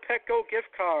 Petco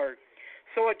gift card.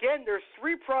 So again, there's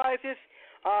 3 prizes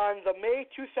on the May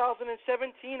 2017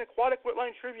 Aquatic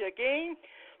Wetline Trivia Game.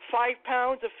 5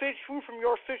 pounds of fish food from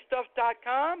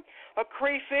YourFishStuff.com, a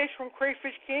crayfish from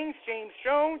Crayfish Kings, James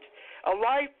Jones, a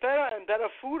live betta and betta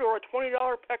food, or a $20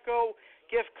 Petco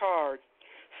gift card.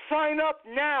 Sign up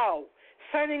now.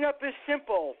 Signing up is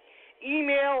simple.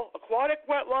 Email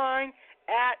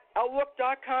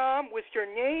aquaticwetline@outlook.com with your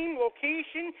name,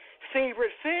 location,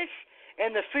 favorite fish,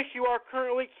 and the fish you are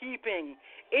currently keeping.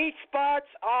 8 spots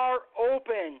are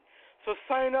open, so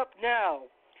sign up now.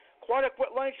 Aquatic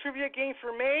Wetline Trivia Game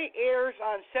for May airs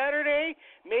on Saturday,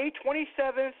 May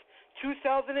 27th,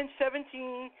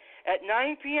 2017 at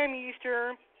 9 p.m.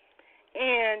 Eastern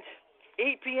and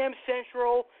 8 p.m.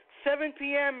 Central, 7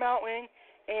 p.m. Mountain,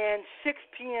 and 6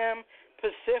 p.m.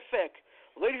 Pacific.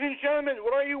 Ladies and gentlemen,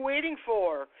 what are you waiting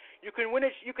for? You can win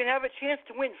it. You can have a chance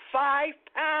to win 5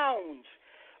 pounds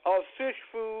of fish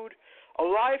food, a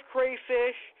live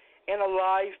crayfish, and a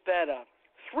live betta.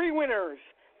 3 winners.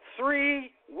 3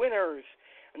 winners.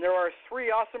 And there are 3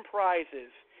 awesome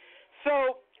prizes.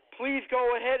 So please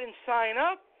go ahead and sign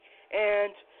up.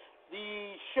 And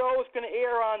the show is going to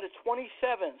air on the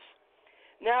 27th.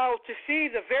 Now, to see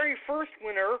the very first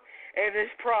winner and his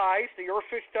prize, the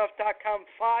YourFishStuff.com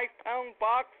 5-pound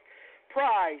box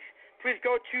prize, please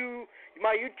go to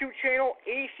my YouTube channel,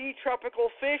 AC Tropical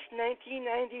Fish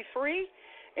 1993,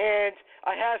 and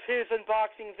I have his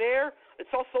unboxing there.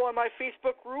 It's also on my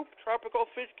Facebook group, Tropical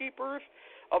Fish Keepers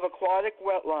of Aquatic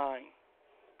Wetline.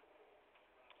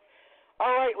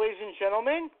 All right, ladies and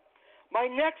gentlemen, my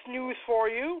next news for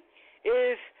you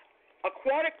is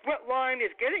Aquatic Wetline is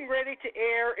getting ready to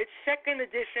air its second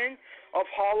edition of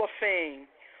Hall of Fame.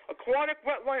 Aquatic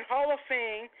Wetline Hall of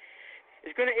Fame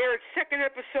is going to air its second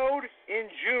episode in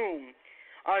June,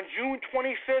 on June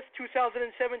 25th, 2017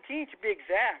 to be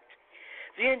exact.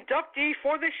 The inductee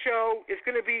for the show is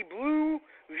going to be Blue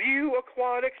View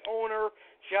Aquatics owner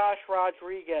Josh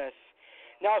Rodriguez.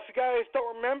 Now, if you guys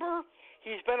don't remember,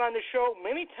 he's been on the show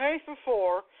many times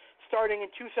before, starting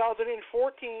in 2014.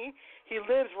 He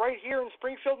lives right here in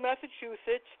Springfield,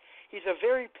 Massachusetts. He's a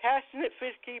very passionate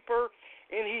fish keeper,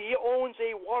 and he owns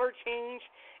a water change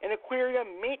and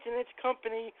aquarium maintenance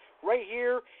company right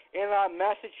here in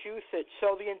Massachusetts.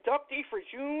 So the inductee for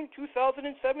June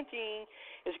 2017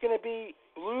 is going to be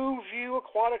Blue View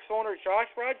Aquatics owner Josh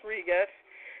Rodriguez,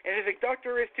 and his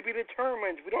inductor is to be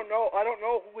determined. I don't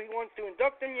know who he wants to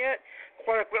induct him yet.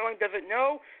 Aquatic Wetline doesn't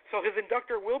know, so his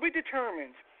inductor will be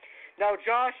determined. Now,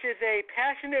 Josh is a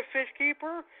passionate fish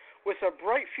keeper with a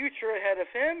bright future ahead of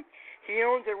him. He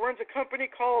owns and runs a company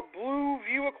called Blue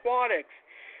View Aquatics,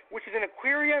 which is an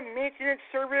aquarium maintenance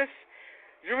service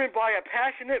driven by a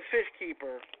passionate fish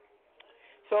keeper.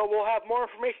 So we'll have more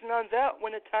information on that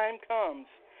when the time comes.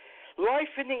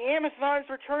 Life in the Amazon is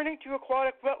returning to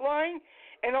Aquatic Wetline,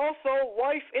 and also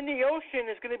Life in the Ocean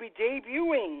is going to be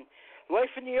debuting.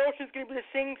 Life in the Ocean is going to be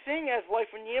the same thing as Life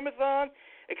in the Amazon,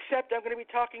 except I'm going to be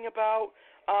talking about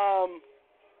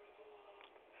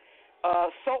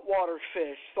saltwater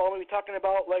fish. So I'm going to be talking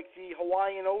about like the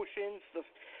Hawaiian oceans, the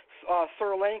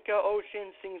Sri Lanka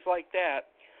oceans, things like that.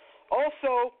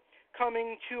 Also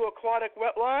coming to Aquatic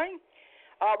Wetline,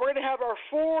 we're going to have our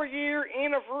 4-year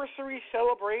anniversary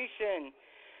celebration.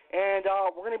 And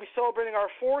we're going to be celebrating our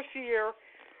 4th year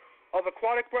of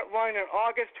Aquatic Wetline on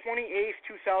August 28th,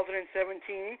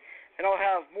 2017. And I'll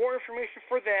have more information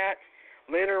for that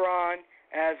later on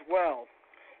as well.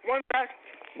 One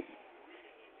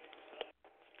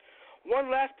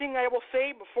last thing I will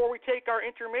say before we take our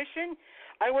intermission.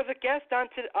 I was a guest on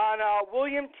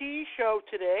William T. show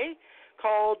today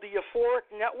called the Euphoric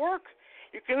Network.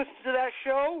 You can listen to that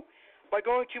show by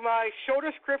going to my show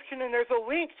description, and there's a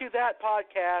link to that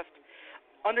podcast.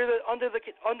 Under the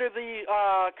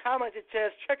comments, it says,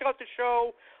 check out the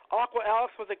show Aqua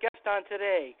Alex was a guest on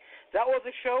today. That was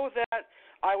a show that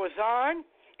I was on,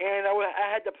 and I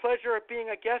had the pleasure of being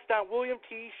a guest on William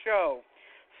T. show.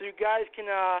 So you guys can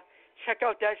check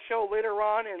out that show later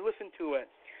on and listen to it.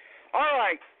 All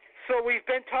right, so we've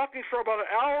been talking for about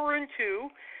an hour and two.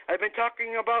 I've been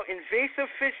talking about invasive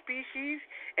fish species,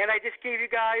 and I just gave you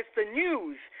guys the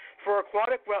news for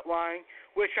Aquatic Wetline,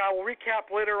 which I will recap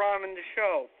later on in the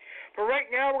show. But right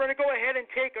now, we're going to go ahead and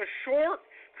take a short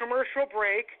commercial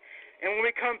break, and when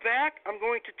we come back, I'm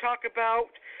going to talk about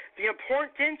the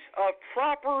importance of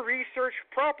proper research,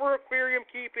 proper aquarium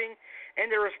keeping,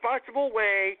 and the responsible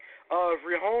way of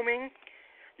rehoming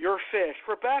your fish.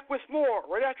 We're back with more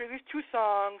right after these 2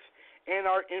 songs and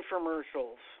our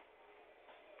infomercials.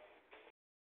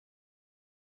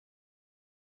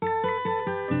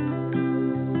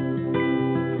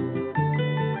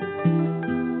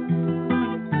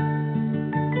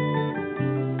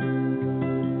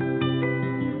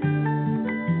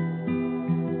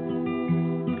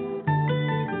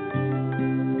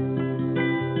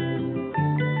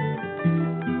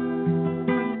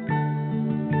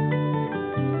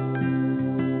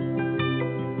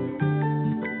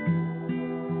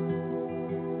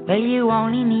 Well, you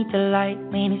only need the light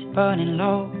when it's burning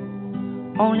low.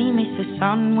 Only miss the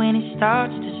sun when it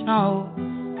starts to snow.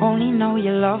 Only know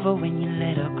you love her when you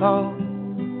let her go.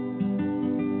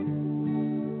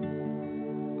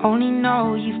 Only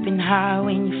know you've been high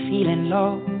when you're feeling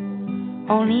low.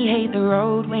 Only hate the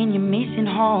road when you're missing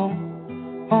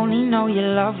home. Only know you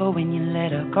love her when you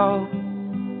let her go.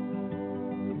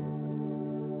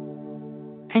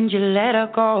 And you let her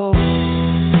go.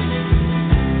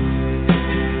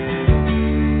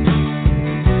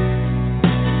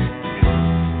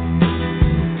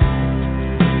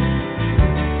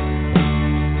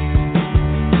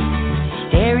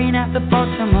 At the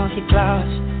bottom of your glass,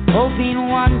 hoping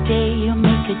one day you'll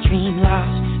make a dream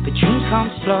last. But dreams come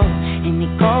slow and they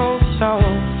go so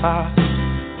fast.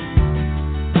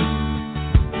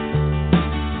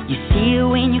 You see it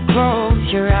when you close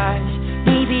your eyes.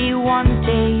 Maybe one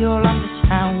day you'll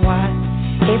understand why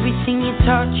everything you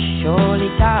touch surely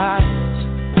dies.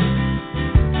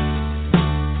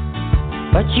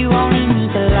 But you only need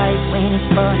the light when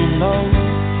it's burning low.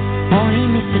 Only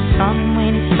miss the sun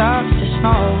when it starts to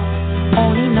snow.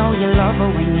 Only know you love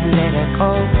her when you let her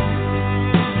go.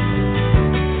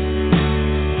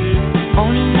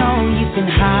 Only know you've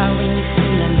been high when you're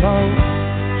feeling low.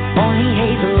 Only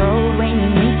hate the road when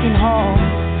you're missing home.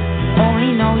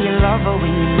 Only know you love her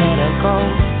when you let her go.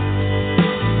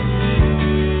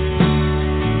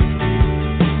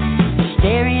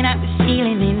 Staring at the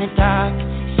ceiling in the dark.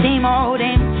 Same old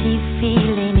empty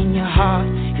feeling in your heart.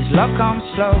 'Cause love comes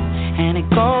slow and it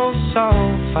goes so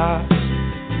fast.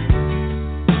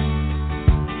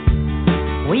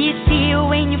 Will you see her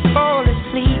when you fall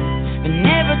asleep? But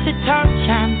never to touch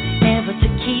and never to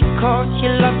keep. 'Cause you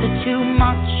loved her too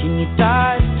much and you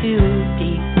dive too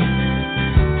deep.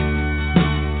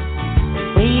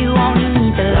 Well, you only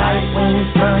need the light when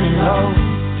it's burning low.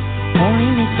 Only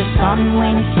miss the sun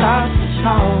when it starts to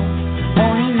snow.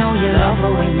 Only know you love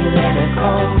her when you let her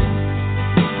go.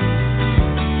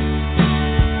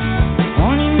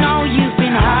 Only know you've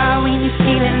been high when you're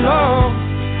feeling low.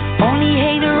 Only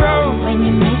hate the road when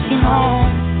you're missing home.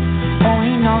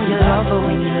 Only know you love her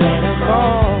when you let her go.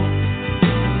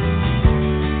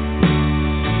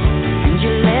 And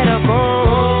you let her go.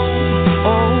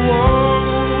 Oh, oh,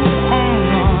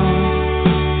 oh, oh.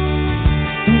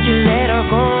 And you let her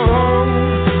go.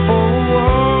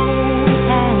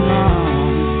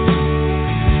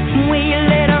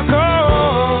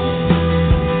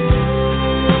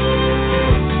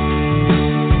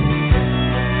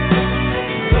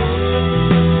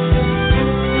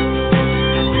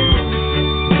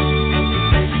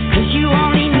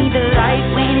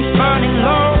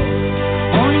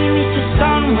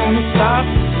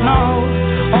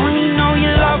 Only know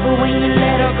you love her when you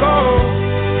let her go.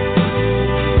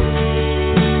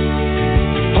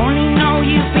 Only know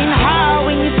you've been high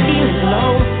when you're feeling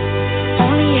low.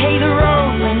 Only hate the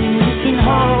road when you're missing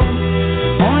home.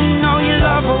 Only know you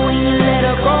love her when you let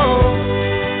her go.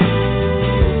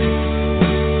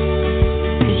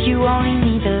 'Cause you only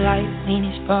need the light when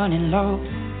it's burning low.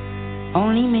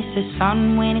 Only miss the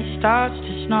sun when it starts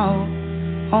to snow.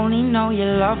 Only know you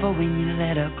love her when you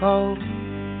let her go.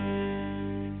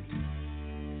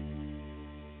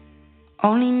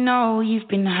 Only know you've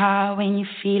been high when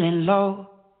you're feeling low.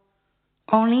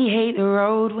 Only hate the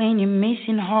road when you're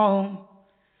missing home.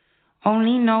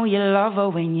 Only know you love her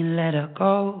when you let her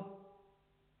go.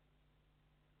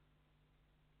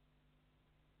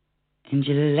 And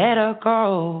you let her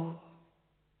go.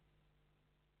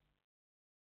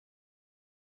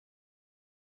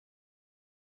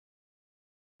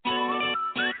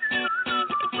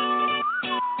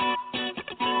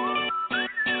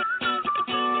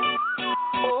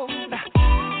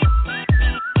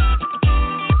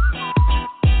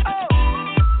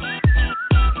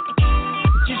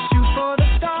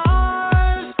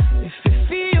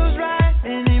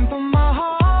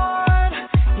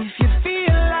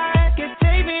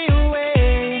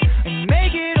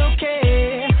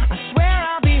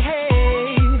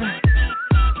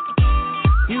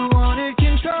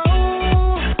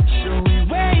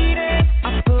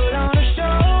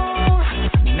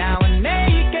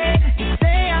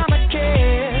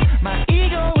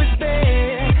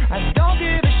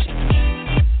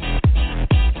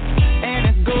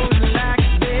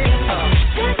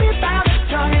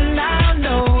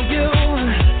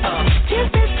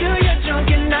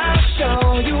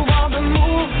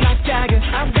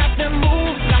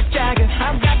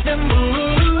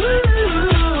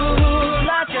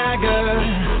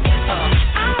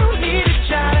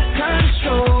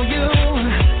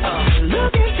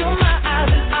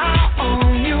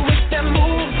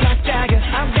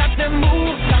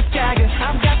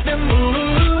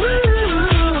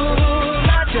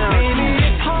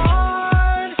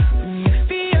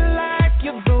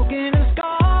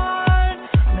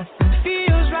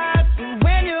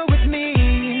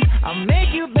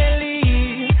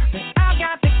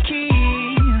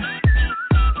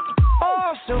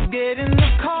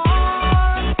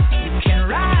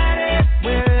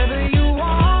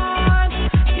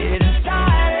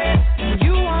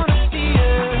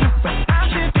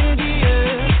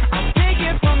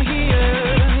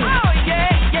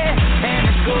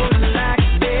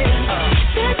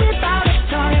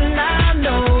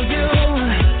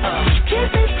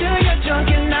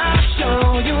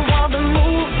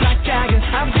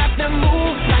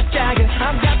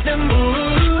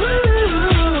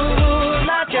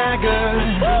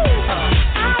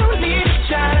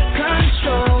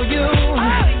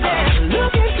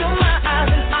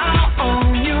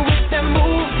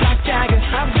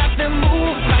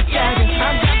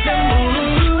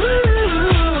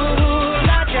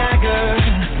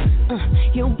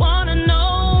 You wanna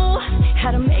know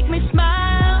how to make me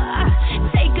smile?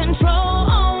 Take control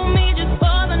on me just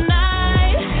for the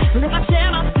night. But if I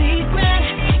share my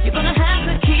secret, you're gonna have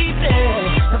to keep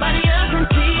it. Nobody else can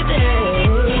see this.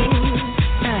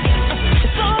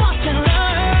 So much to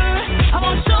learn. I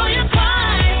won't show you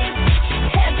twice.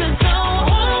 Head to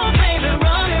toe, oh baby,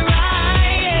 run it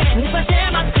right. And if I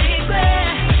share my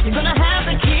secret, you're gonna have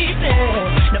to keep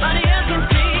it. Nobody else can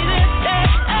see this.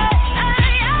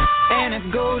 And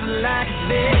it goes like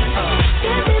this.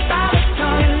 Give me by the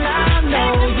tongue and I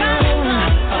know you.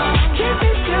 Kiss me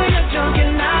till you're drunk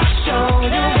and I'll show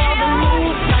you all the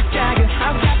moves like Jagger.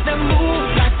 I've got the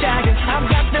moves like Jagger. I've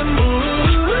got the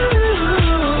moves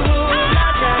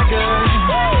like Jagger.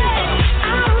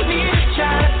 I don't need to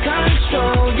try to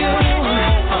control you.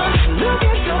 Look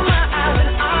into my eyes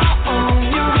and I'll own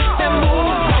you. With the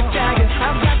moves like Jagger.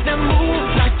 I've got the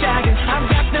moves like Jagger. I've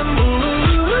got the moves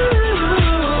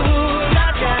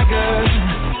like Jagger.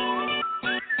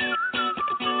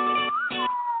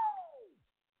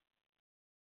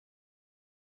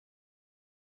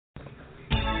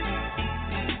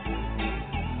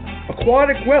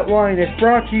 Aquatic Wetline is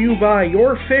brought to you by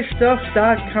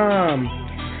YourFishStuff.com.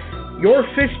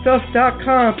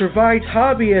 YourFishStuff.com provides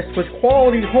hobbyists with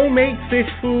quality homemade fish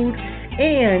food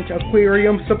and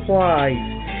aquarium supplies.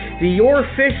 The Your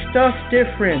Fish Stuff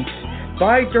difference.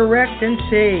 Buy direct and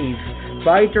save.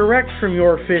 Buy direct from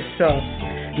Your Fish Stuff.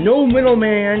 No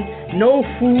middleman, no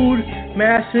food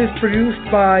masses produced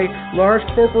by large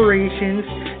corporations,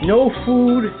 no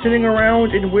food sitting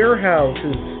around in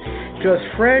warehouses. Just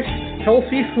fresh,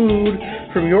 healthy food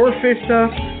from Your Fish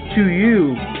Stuff to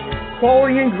you.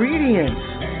 Quality ingredients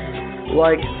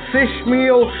like fish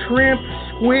meal, shrimp,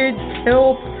 squid,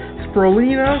 kelp,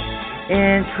 spirulina,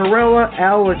 and chlorella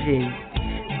algae.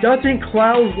 Doesn't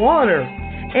cloud water.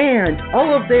 And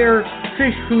all of their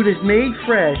fish food is made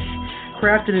fresh,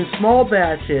 crafted in small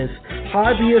batches,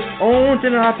 hobbyist owned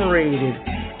and operated.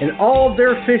 And all of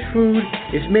their fish food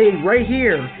is made right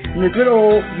here in the good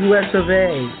old US of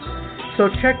A. So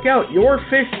check out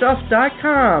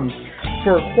YourFishStuff.com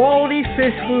for quality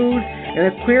fish food and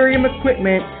aquarium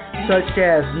equipment such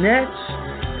as nets,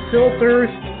 filters,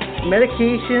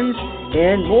 medications,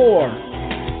 and more.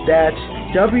 That's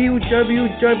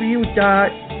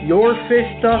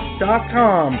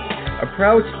www.YourFishStuff.com, a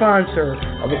proud sponsor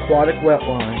of Aquatic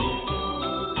Wetline.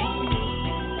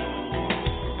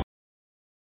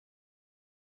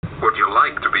 Would you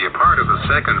like to be a part of the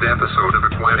second episode of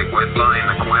Aquatic Wetline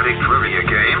Aquatic Trivia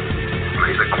Game?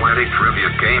 May's Aquatic Trivia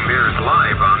Game airs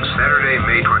live on Saturday,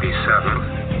 May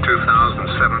 27th,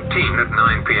 2017 at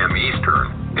 9 p.m. Eastern,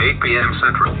 8 p.m.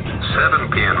 Central, 7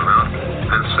 p.m. Mountain,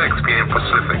 and 6 p.m.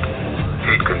 Pacific.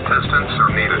 8 contestants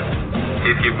are needed.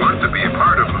 If you want to be a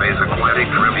part of May's Aquatic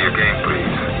Trivia Game,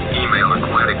 please email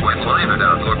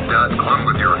aquaticwetline@outlook.com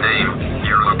with your name,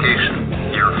 your location,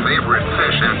 your favorite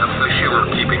fish, and the fish you are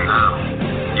keeping now.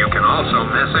 You can also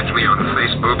message me on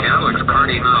Facebook, Alex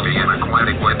Cardinale and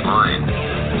Aquatic Wetline.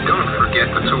 Don't forget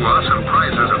the 2 awesome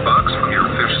prizes, a box from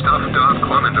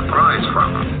YourFishStuff.com and a prize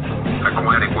from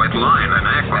Aquatic Wetline and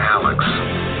Aqua Alex.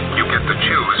 You get to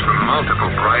choose from multiple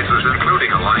prizes,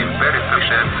 including a live bedded fish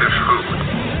and fish food.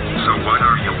 So what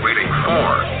are you waiting for?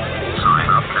 Sign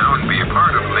up now and be a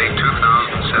part of May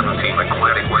 2017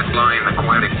 Aquatic Wetline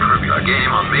Aquatic Trivia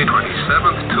Game on May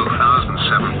 27th,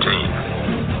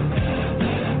 2017.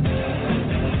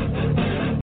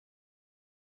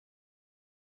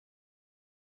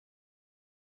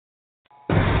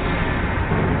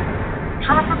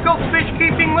 Tropical fish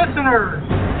keeping listeners,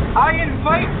 I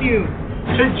invite you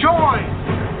to join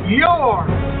your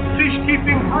fish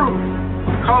keeping group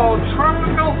called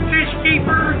Tropical Fish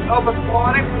Keepers of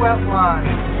Aquatic Wetline.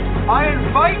 I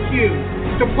invite you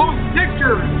to post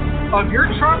pictures of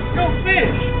your tropical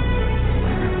fish,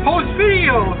 post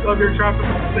videos of your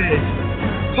tropical fish,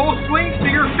 post links to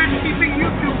your fish keeping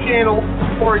YouTube channel,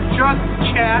 or just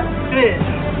chat fish.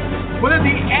 One of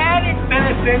the added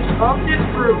benefits of this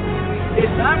group is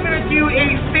I'm going to do a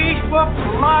Facebook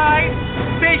Live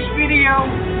fish video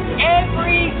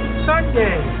every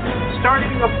Sunday,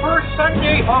 starting the first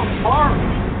Sunday of March.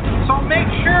 So make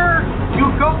sure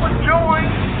you go and join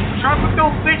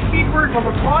Tropical Fish Keepers of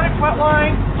Aquatic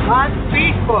Wetline on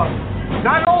Facebook.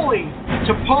 Not only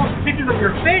to post pictures of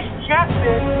your fish, chat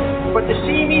fish, but to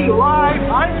see me live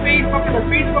on Facebook in a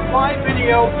Facebook Live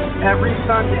video every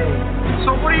Sunday.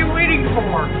 So what are you waiting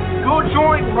for? Go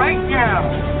join right now.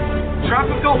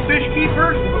 Tropical Fish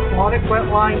Keepers of Aquatic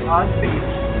Wetline on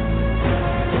Facebook.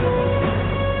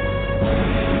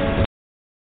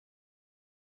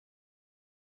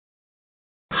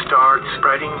 Start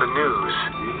spreading the news.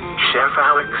 Chef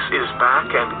Alex Alex is back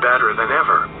and better than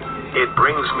ever. It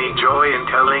brings me joy in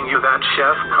telling you that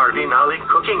Chef Cardinale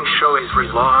Cooking Show is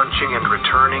relaunching and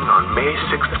returning on May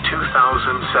 6th,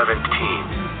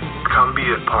 2017. Come be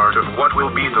a part of what will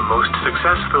be the most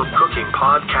successful cooking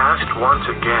podcast once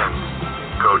again.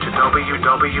 Go to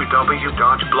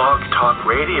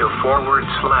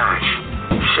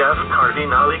www.blogtalkradio.com/Chef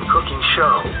Cardinale Cooking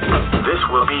Show. This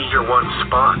will be your one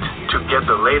spot to get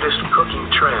the latest cooking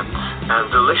trends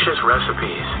and delicious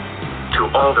recipes. To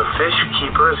all the fish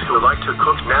keepers who like to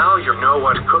cook now, you know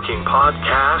what cooking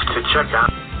podcast to check out.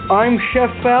 I'm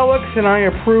Chef Alex, and I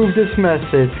approve this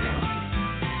message.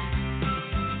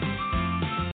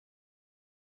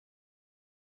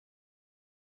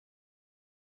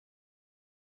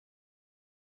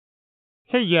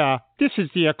 Hey, this is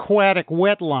the Aquatic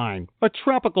Wetline, a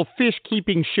tropical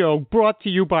fish-keeping show brought to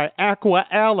you by Aqua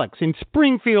Alex in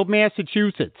Springfield,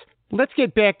 Massachusetts. Let's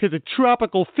get back to the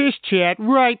tropical fish chat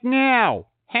right now.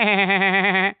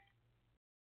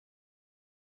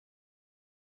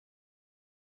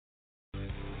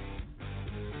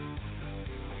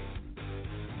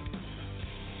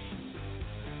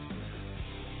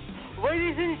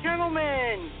 Ladies and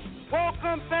gentlemen,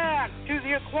 welcome back to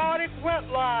the Aquatic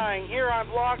Wetline here on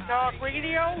Blog Talk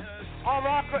Radio. I'm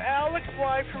Aqua Alex,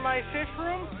 live from my fish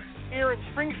room here in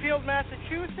Springfield,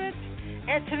 Massachusetts.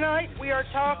 And tonight we are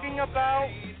talking about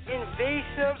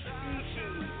invasive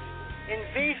species,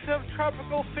 invasive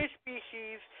tropical fish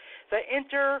species that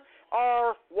enter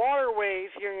our waterways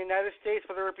here in the United States,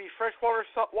 whether it be freshwater,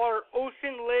 saltwater,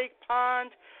 ocean, lake, pond,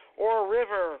 or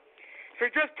river. If you're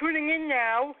just tuning in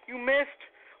now, you missed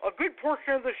a good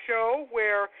portion of the show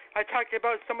where I talked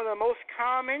about some of the most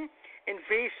common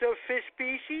invasive fish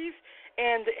species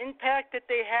and the impact that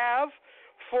they have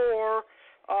for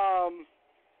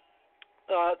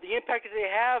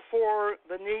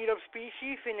the native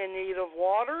species in the native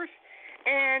waters.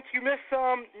 And you missed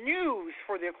some news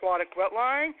for the Aquatic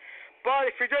Wetline. But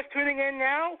if you're just tuning in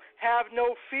now, have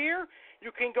no fear.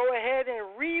 You can go ahead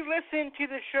and re-listen to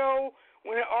the show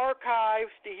when it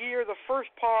archives to hear the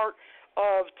first part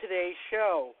of today's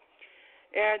show.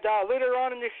 And later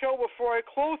on in the show, before I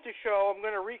close the show, I'm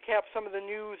going to recap some of the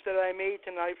news that I made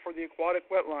tonight for the Aquatic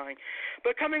Wetline.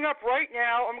 But coming up right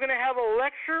now, I'm going to have a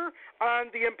lecture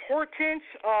on the importance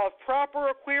of proper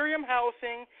aquarium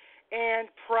housing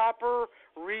and proper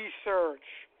research.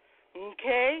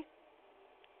 Okay?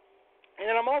 And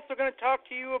then I'm also going to talk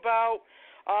to you about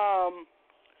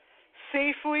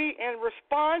safely and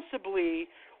responsibly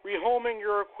rehoming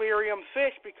your aquarium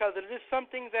fish, because it is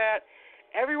something that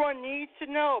everyone needs to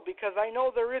know, because I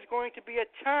know there is going to be a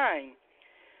time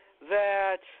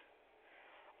that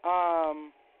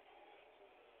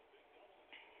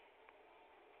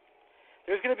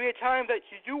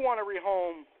you do want to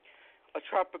rehome a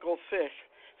tropical fish.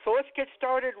 So let's get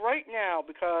started right now,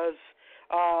 because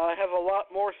I have a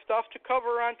lot more stuff to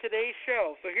cover on today's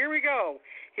show. So here we go.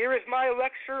 Here is my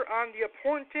lecture on the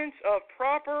importance of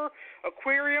proper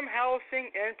aquarium housing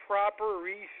and proper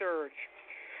research.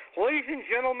 Ladies and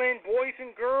gentlemen, boys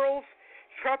and girls,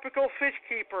 tropical fish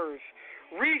keepers,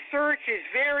 research is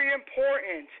very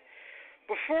important.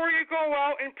 Before you go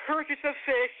out and purchase a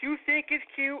fish you think is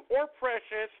cute or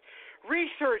precious,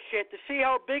 research it to see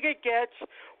how big it gets,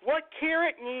 what care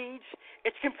it needs,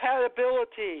 its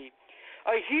compatibility.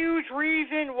 A huge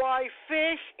reason why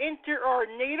fish enter our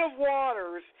native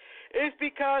waters is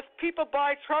because people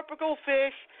buy tropical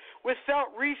fish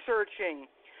without researching.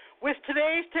 With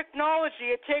today's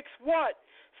technology, it takes,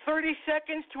 30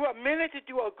 seconds to a minute to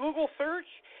do a Google search,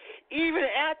 even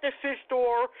at the fish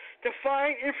store, to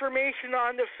find information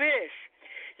on the fish.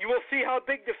 You will see how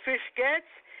big the fish gets,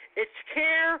 its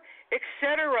care,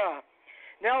 etc.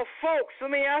 Now, folks, let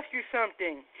me ask you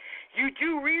something. You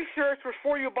do research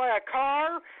before you buy a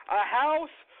car, a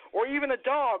house, or even a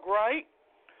dog, right?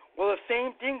 Well, the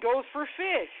same thing goes for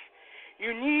fish.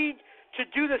 You need to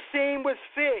do the same with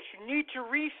fish. You need to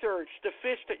research the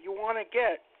fish that you want to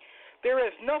get. There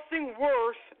is nothing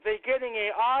worse than getting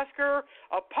an Oscar,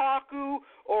 a pacu,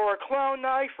 or a clown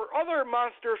knife or other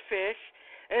monster fish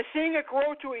and seeing it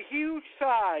grow to a huge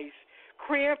size,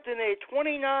 cramped in a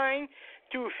 29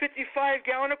 to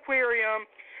 55-gallon aquarium,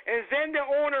 and then the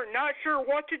owner, not sure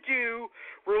what to do,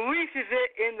 releases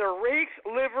it in the lakes,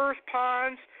 rivers,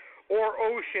 ponds, or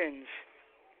oceans.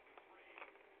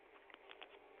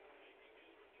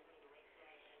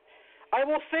 I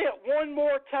will say it one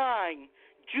more time.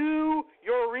 Do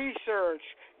your research.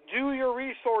 Do your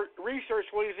research,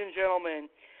 ladies and gentlemen.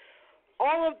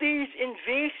 All of these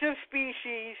invasive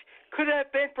species could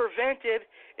have been prevented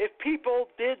if people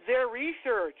did their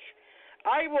research.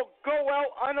 I will go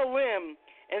out on a limb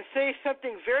and say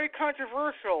something very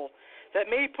controversial that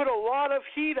may put a lot of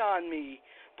heat on me,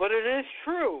 but it is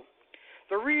true.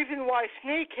 The reason why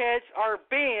snakeheads are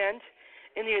banned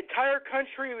in the entire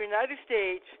country of the United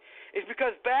States is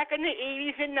because back in the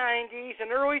 80s and 90s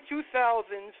and early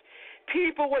 2000s,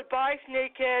 people would buy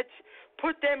snakeheads,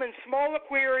 put them in small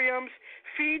aquariums,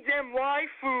 feed them live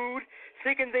food,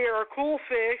 thinking they are cool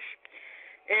fish,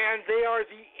 and they are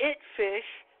the it fish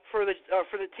for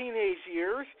the teenage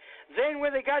years. Then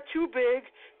when they got too big,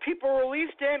 people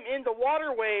released them into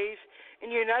waterways in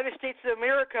the United States of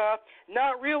America,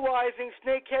 not realizing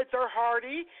snakeheads are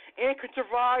hardy and can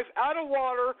survive out of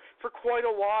water for quite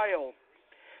a while.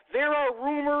 There are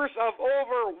rumors of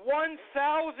over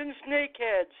 1,000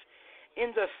 snakeheads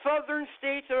in the southern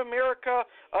states of America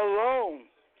alone.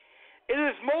 It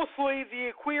is mostly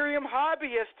the aquarium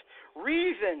hobbyist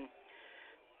reason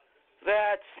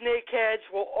that snakeheads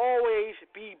will always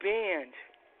be banned.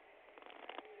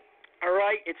 All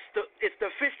right, it's the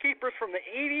fish keepers from the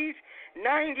 80s,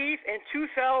 90s, and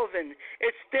 2000.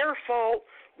 It's their fault,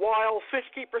 while fish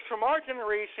keepers from our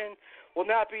generation will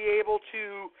not be able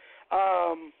to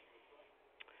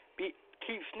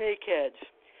keep snakeheads.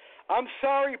 I'm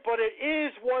sorry, but it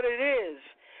is what it is.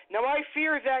 Now, I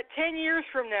fear that 10 years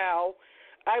from now,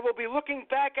 I will be looking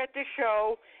back at this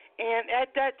show, and at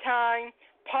that time,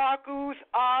 pacus,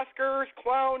 Oscars,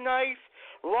 clown knife,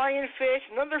 lionfish,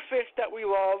 and other fish that we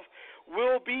love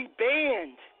will be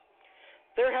banned.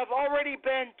 There have already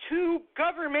been 2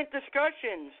 government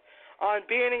discussions on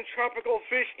banning tropical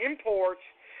fish imports,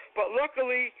 but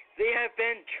luckily they have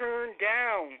been turned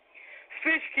down.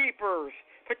 Fish keepers,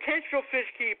 potential fish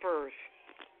keepers.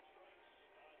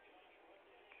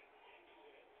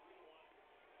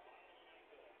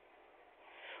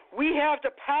 We have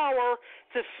the power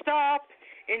to stop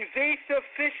invasive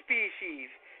fish species.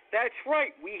 That's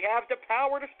right, we have the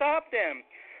power to stop them.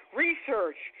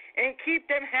 Research and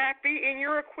keep them happy in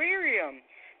your aquarium.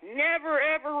 Never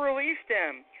ever release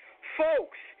them.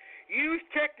 Folks, use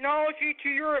technology to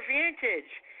your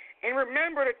advantage. And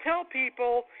remember to tell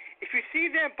people, if you see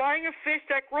them buying a fish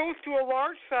that grows to a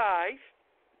large size,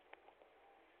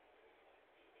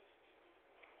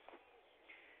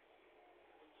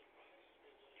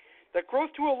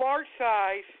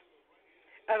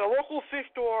 at a local fish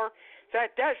store,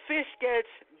 that fish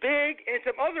gets big, and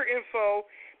some other info,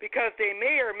 because they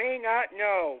may or may not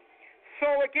know.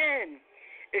 So again,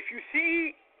 if you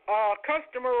see a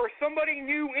customer or somebody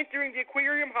new entering the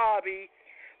aquarium hobby,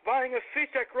 buying a fish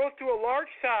that grows to a large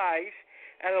size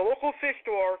at a local fish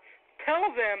store, tell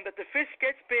them that the fish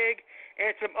gets big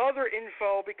and some other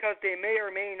info, because they may or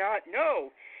may not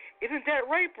know. Isn't that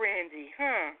right, Brandy?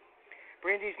 Huh?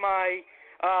 Brandy's my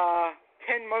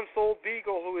 10-month-old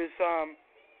beagle who is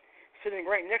sitting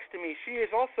right next to me. She is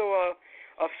also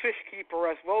a fish keeper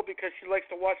as well, because she likes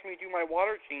to watch me do my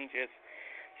water changes.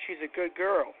 She's a good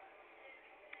girl.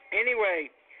 Anyway,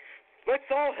 let's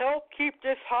all help keep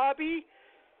this hobby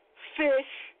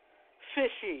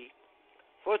fishy.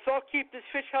 So let's all keep this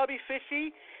fish hobby fishy,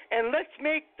 and let's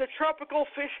make the tropical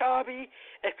fish hobby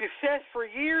a success for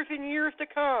years and years to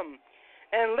come.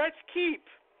 And let's keep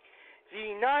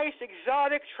the nice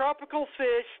exotic tropical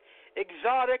fish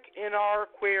exotic in our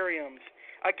aquariums.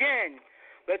 Again,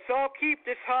 let's all keep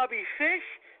this hobby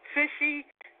fishy,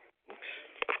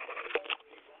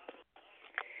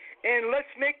 and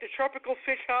let's make the tropical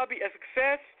fish hobby a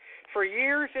success for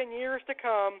years and years to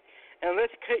come, and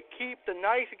let's keep the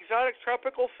nice exotic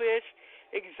tropical fish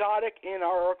exotic in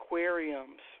our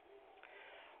aquariums.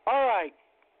 All right.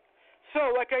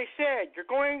 So, like I said, you're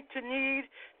going to need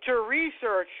to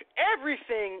research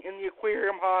everything in the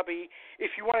aquarium hobby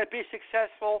if you want to be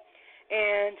successful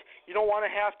and you don't want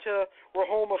to have to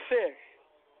rehome a fish.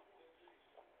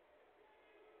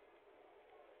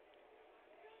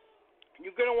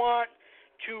 You're going to want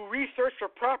to research for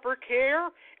proper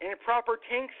care and proper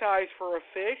tank size for a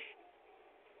fish.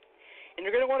 And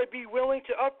you're going to want to be willing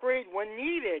to upgrade when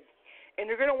needed. And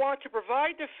you're going to want to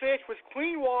provide the fish with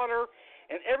clean water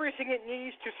and everything it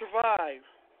needs to survive.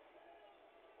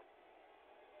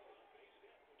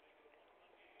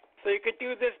 So you could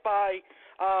do this by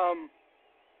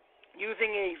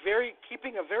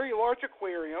keeping a very large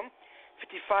aquarium,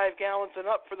 55 gallons and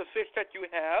up for the fish that you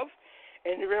have,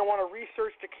 and you're going to want to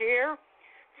research the care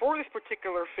for this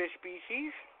particular fish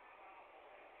species,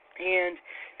 and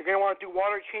you're going to want to do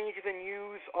water changes and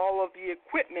use all of the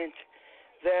equipment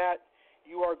that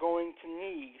you are going to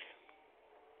need.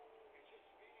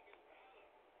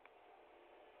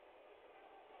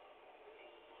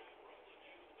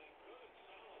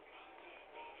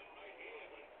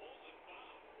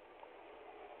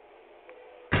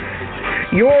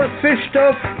 your fish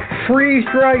stuff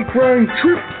freeze-dried brine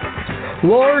shrimp,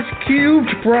 large cubed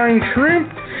brine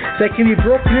shrimp that can be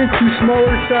broken into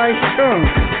smaller sized chunks,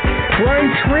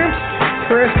 brine shrimp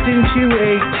pressed into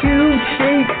a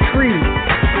cube-shaped treat.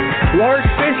 Large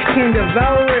fish can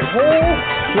devour it whole,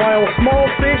 while small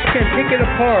fish can pick it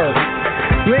apart.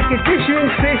 When conditioning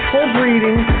fish for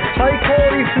breeding,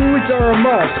 high-quality foods are a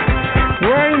must.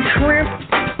 Brine shrimp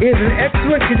is an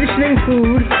excellent conditioning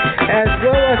food, as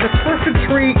well as a perfect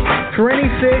treat for any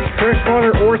fish,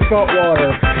 freshwater or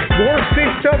saltwater.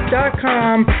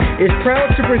 YourFishStuff.com is proud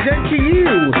to present to you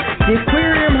the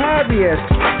aquarium hobbyist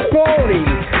quality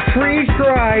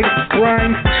freeze-dried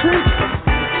brine shrimp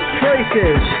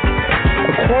prices.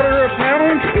 A quarter of a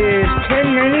pound is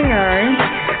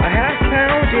 $10.99. A half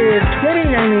pound is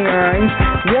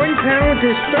 $20.99. 1 pound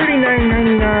is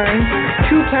 $39.99.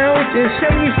 2 pounds is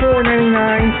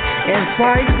 $74.99. And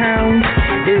 5 pounds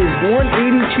is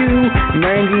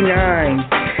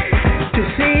 $182.99. To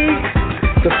see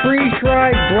the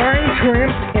freeze-dried brine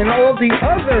shrimp and all the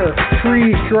other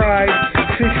freeze-dried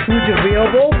fish foods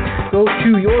available, go to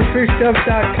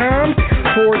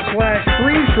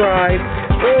yourfishstuff.com/freeze-dried,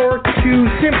 or to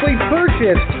simply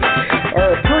purchase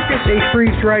a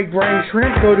freeze-dried brine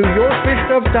shrimp, go to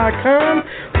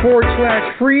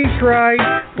yourfishstuff.com/freeze-dried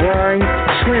brine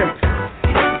shrimp.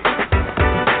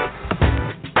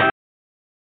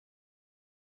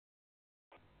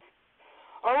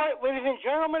 All right, ladies and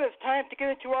gentlemen, it's time to get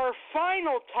into our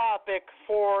final topic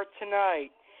for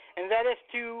tonight, and that is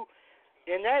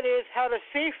how to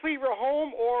safely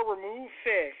rehome or remove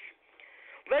fish.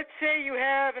 Let's say you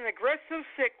have an aggressive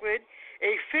cichlid,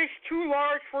 a fish too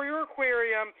large for your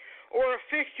aquarium, or a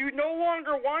fish you no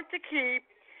longer want to keep,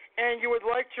 and you would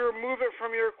like to remove it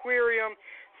from your aquarium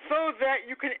so that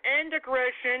you can end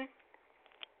aggression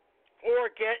or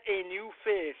get a new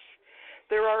fish.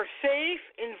 There are safe,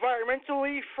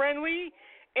 environmentally friendly,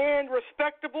 and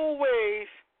respectable ways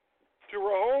to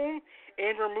rehome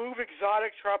and remove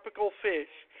exotic tropical fish.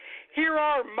 Here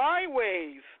are my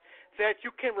ways that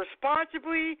you can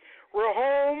responsibly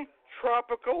rehome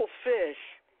tropical fish.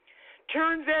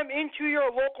 Turn them into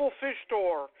your local fish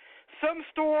store. Some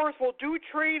stores will do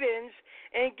trade-ins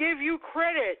and give you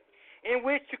credit in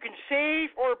which you can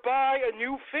save or buy a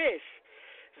new fish.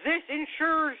 This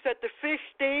ensures that the fish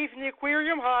stays in the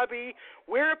aquarium hobby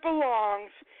where it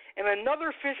belongs, and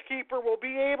another fish keeper will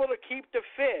be able to keep the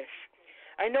fish.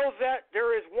 I know that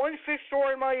there is one fish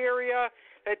store in my area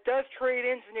that does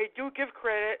trade-ins, and they do give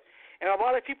credit, and a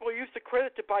lot of people use the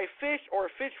credit to buy fish or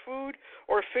fish food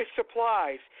or fish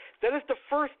supplies. That is the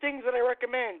first thing that I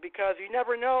recommend, because you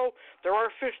never know. There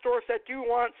are fish stores that do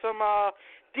want some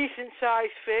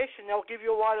decent-sized fish, and they'll give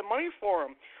you a lot of money for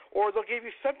them, or they'll give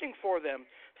you something for them.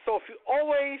 So if you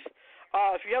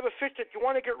have a fish that you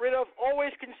want to get rid of,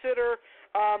 always consider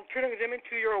turning them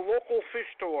into your local fish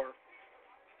store.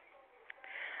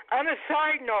 On a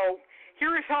side note,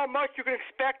 here is how much you can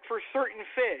expect for certain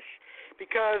fish,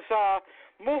 because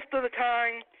most of the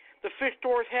time the fish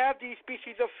stores have these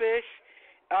species of fish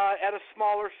at a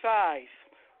smaller size.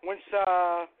 Once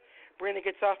Brenda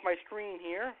gets off my screen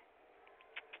here.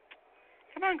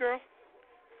 Come on, girl.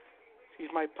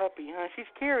 She's my puppy, huh? She's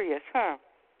curious, huh?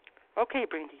 Okay,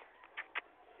 Brandy.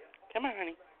 Come on,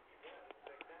 honey.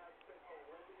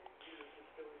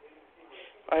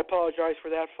 I apologize for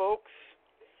that, folks.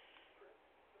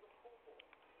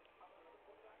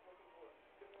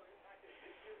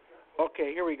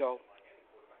 Okay, here we go.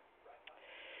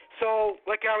 So,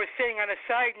 like I was saying on a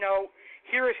side note,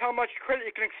 here is how much credit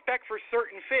you can expect for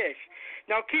certain fish.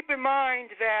 Now, keep in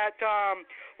mind that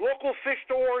local fish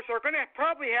stores are going to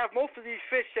probably have most of these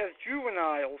fish as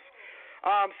juveniles.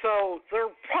 So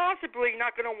they're possibly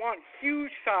not going to want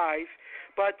huge size,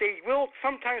 but they will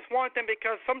sometimes want them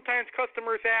because sometimes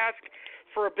customers ask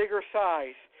for a bigger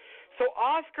size. So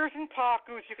Oscars and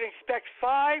Pacus, you can expect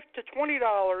 $5 to $20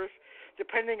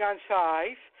 depending on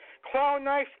size. Clown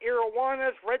knifes,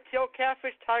 arowanas, red-tailed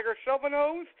catfish, tiger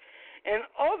shovelnose, and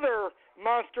other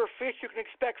monster fish you can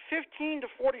expect $15 to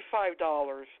 $45.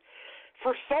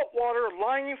 For saltwater,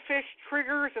 lionfish,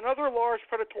 triggers, and other large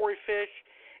predatory fish,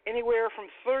 anywhere from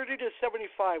 $30 to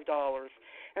 $75.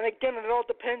 And again, it all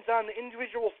depends on the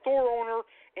individual store owner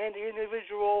and the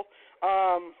individual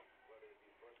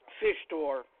fish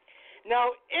store.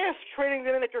 Now, if trading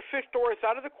them in at your fish store is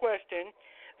out of the question,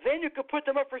 then you can put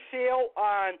them up for sale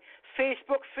on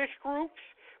Facebook fish groups,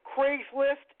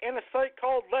 Craigslist, and a site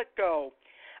called Let Go.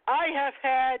 I have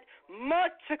had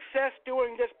much success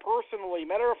doing this personally.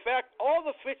 Matter of fact, all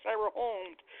the fish I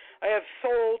rehomed, I have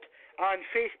sold on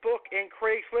Facebook and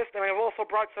Craigslist, and I've also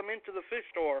brought some into the fish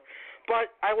store.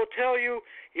 But I will tell you,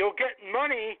 you'll get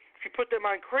money if you put them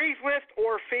on Craigslist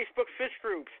or Facebook fish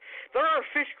groups. There are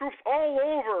fish groups all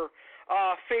over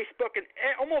Facebook, and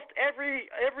almost every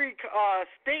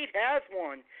state has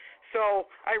one.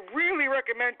 So I really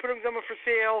recommend putting them up for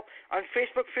sale on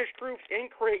Facebook fish groups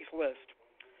and Craigslist.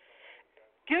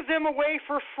 Give them away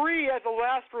for free as a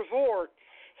last resort.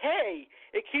 Hey,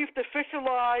 it keeps the fish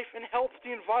alive and helps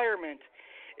the environment.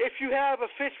 If you have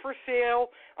a fish for sale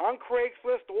on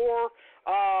Craigslist or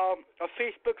a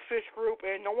Facebook fish group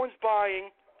and no one's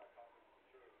buying,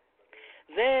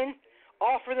 then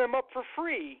offer them up for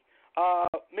free.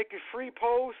 Make a free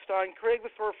post on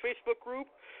Craigslist or a Facebook group,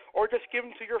 or just give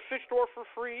them to your fish store for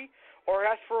free, or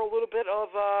ask for a little bit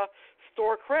of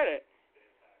store credit.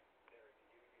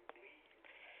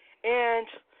 And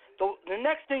the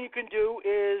next thing you can do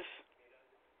is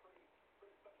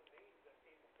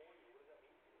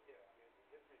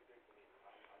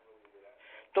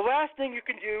the last thing you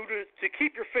can do to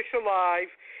keep your fish alive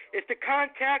is to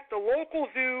contact the local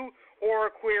zoo or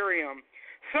aquarium.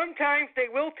 Sometimes they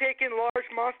will take in large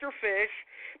monster fish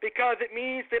because it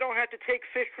means they don't have to take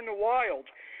fish from the wild.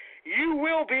 You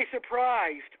will be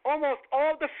surprised. Almost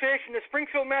all the fish in the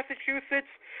Springfield, Massachusetts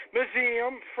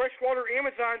Museum freshwater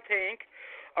Amazon tank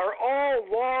are all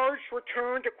large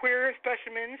returned aquarium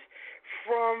specimens,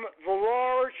 from the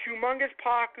large, humongous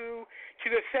pacu to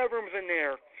the sebrums in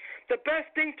there. The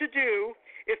best thing to do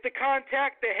is to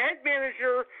contact the head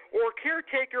manager or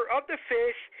caretaker of the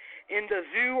fish in the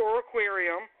zoo or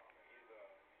aquarium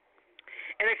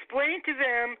and explain to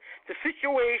them the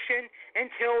situation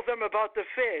and tell them about the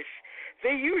fish.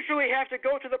 They usually have to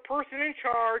go to the person in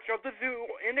charge of the zoo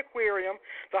and aquarium,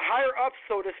 the higher up,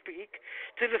 so to speak,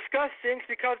 to discuss things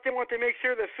because they want to make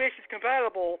sure the fish is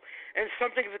compatible and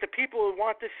something that the people would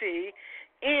want to see,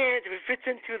 and if it fits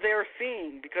into their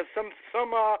theme, because some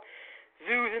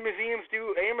zoos and museums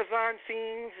do Amazon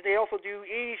themes, they also do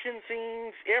Asian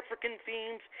themes, African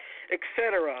themes,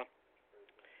 etc.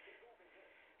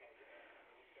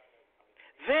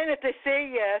 Then if they say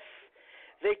yes,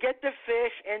 they get the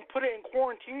fish and put it in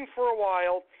quarantine for a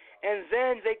while, and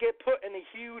then they get put in a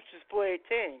huge display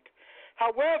tank.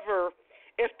 However,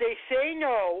 if they say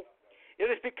no,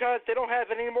 it is because they don't have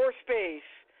any more space,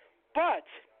 but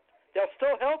they'll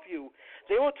still help you.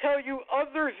 They will tell you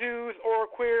other zoos or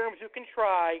aquariums you can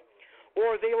try,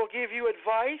 or they will give you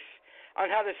advice on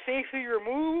how to safely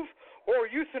remove or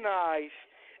euthanize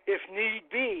if need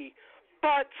be.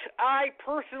 But I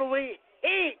personally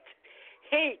hate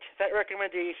that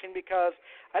recommendation because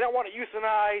I don't want to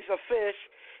euthanize a fish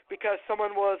because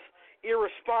someone was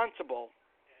irresponsible.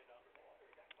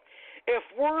 If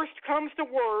worst comes to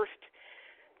worst,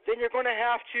 then you're going to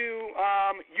have to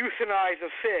euthanize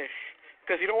a fish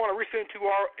because you don't want to release it into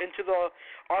our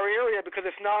area because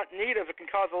it's not native. It can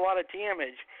cause a lot of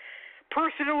damage.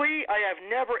 Personally, I have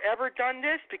never, ever done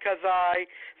this because I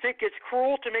think it's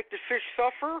cruel to make the fish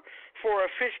suffer for a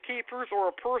fish keeper's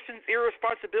or a person's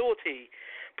irresponsibility.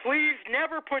 Please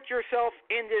never put yourself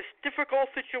in this difficult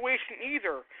situation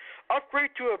either.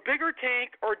 Upgrade to a bigger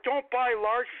tank or don't buy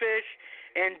large fish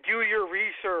and do your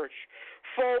research.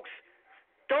 Folks,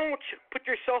 don't put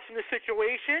yourself in this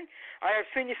situation. I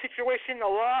have seen this situation a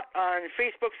lot on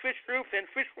Facebook fish groups and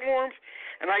fish forums,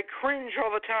 and I cringe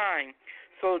all the time.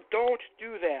 So don't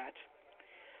do that.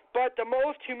 But the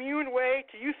most humane way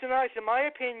to euthanize, in my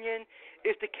opinion,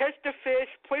 is to catch the fish,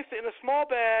 place it in a small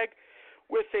bag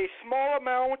with a small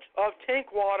amount of tank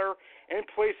water, and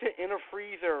place it in a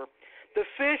freezer. The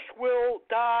fish will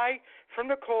die from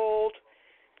the cold,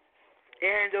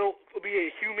 and it'll be a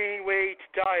humane way to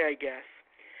die, I guess.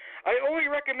 I only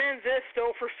recommend this,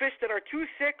 though, for fish that are too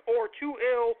sick or too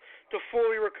ill to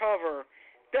fully recover.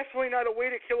 Definitely not a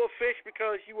way to kill a fish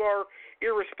because you are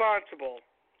irresponsible.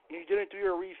 You didn't do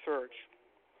your research.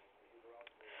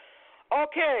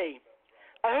 Okay.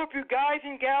 I hope you guys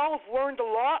and gals learned a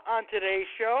lot on today's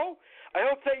show. I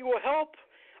hope that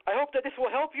this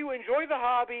will help you enjoy the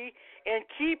hobby and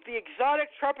keep the exotic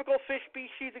tropical fish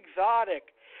species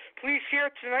exotic. Please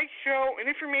share tonight's show and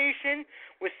information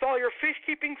with all your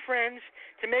fish-keeping friends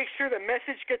to make sure the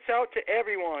message gets out to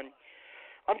everyone.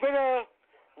 I'm going to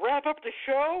wrap up the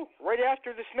show right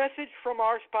after this message from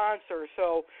our sponsor.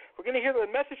 So we're going to hear the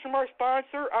message from our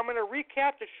sponsor. I'm going to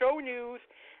recap the show news,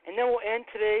 and then we'll end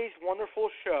today's wonderful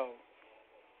show.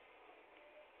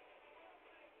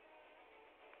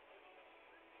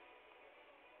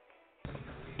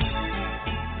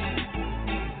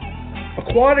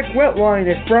 Aquatic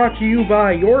Wetline is brought to you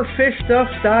by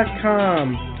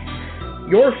YourFishStuff.com.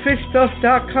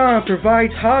 YourFishStuff.com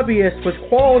provides hobbyists with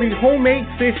quality homemade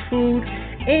fish food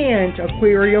and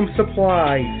aquarium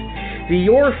supplies. The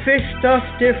Your Fish Stuff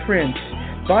difference.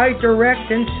 Buy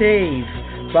direct and save.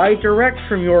 Buy direct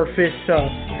from Your Fish Stuff.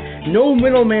 No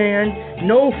middleman,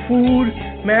 no food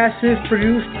masses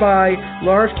produced by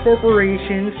large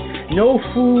corporations, no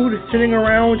food sitting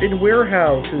around in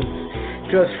warehouses.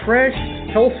 Just fresh,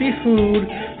 healthy food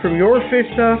from Your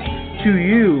Fish Stuff to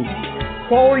you.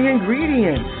 Quality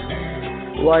ingredients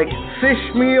like fish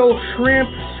meal, shrimp,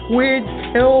 squid,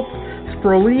 kelp,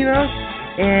 spirulina,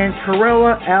 and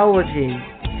chlorella algae.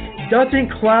 Doesn't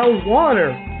cloud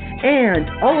water, and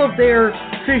all of their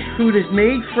fish food is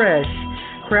made fresh,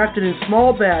 crafted in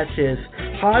small batches,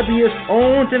 hobbyist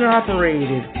owned and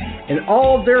operated, and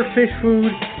all of their fish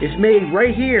food is made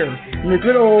right here in the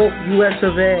good old US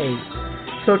of A.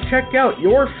 So check out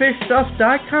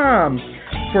yourfishstuff.com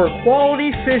for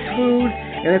quality fish food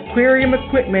and aquarium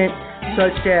equipment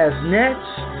such as nets,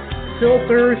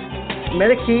 filters,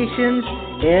 medications,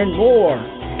 and more.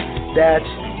 That's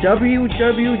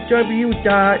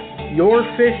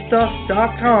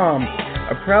www.yourfishstuff.com,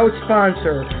 a proud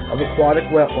sponsor of Aquatic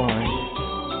Wetline.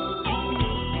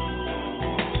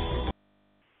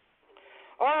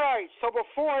 Alright, so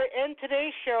before I end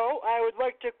today's show, I would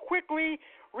like to quickly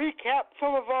recap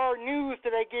some of our news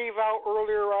that I gave out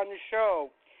earlier on the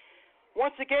show.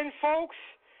 Once again, folks,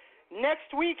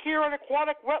 next week here on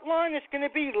Aquatic Wetline is going to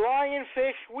be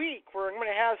Lionfish Week, where I'm going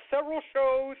to have several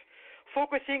shows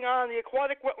focusing on the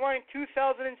Aquatic Wetline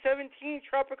 2017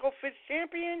 Tropical Fish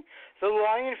Champion, the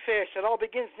Lionfish. It all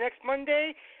begins next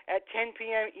Monday at 10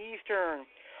 p.m. Eastern.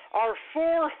 Our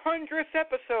 400th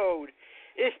episode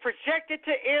is projected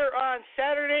to air on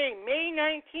Saturday, May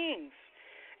 19th.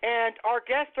 And our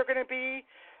guests are going to be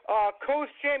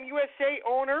Coast Jam USA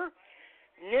owner,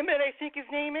 Nimet, I think his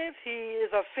name is. He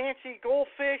is a fancy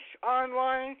goldfish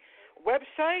online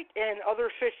website and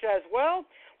other fish as well.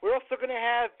 We're also going to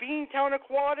have Beantown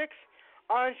Aquatics,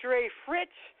 Andre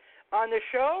Fritz, on the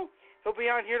show. He'll be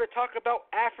on here to talk about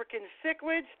African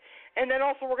cichlids. And then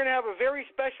also we're going to have a very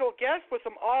special guest with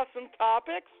some awesome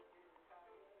topics.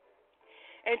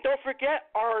 And don't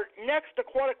forget, our next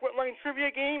Aquatic Wetline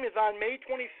Trivia game is on May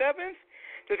 27th.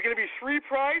 There's going to be 3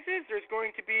 prizes. There's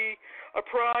going to be a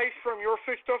prize from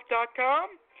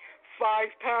yourfishstuff.com,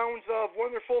 5 pounds of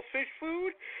wonderful fish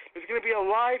food. There's going to be a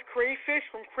live crayfish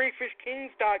from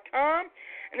crayfishkings.com.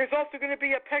 And there's also going to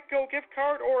be a Petco gift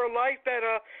card or a live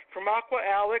betta from Aqua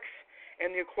Alex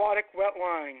and the Aquatic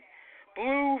Wetline.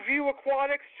 Blue View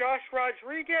Aquatics, Josh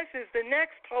Rodriguez is the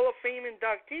next Hall of Fame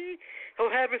inductee.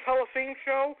 He'll have his Hall of Fame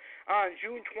show on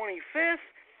June 25th.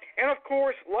 And, of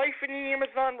course, Life in the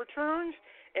Amazon returns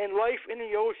and Life in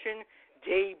the Ocean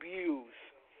debuts.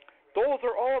 Those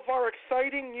are all of our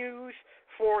exciting news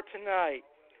for tonight.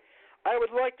 I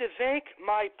would like to thank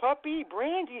my puppy,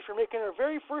 Brandy, for making her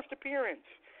very first appearance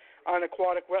on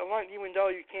Aquatic Wetline, even though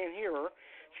you can't hear her.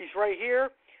 She's right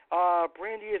here.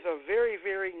 Brandy is a very,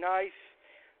 very nice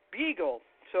beagle.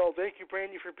 So thank you,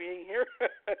 Brandy, for being here.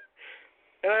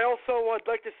 And I also would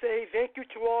like to say thank you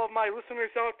to all of my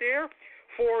listeners out there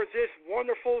for this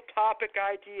wonderful topic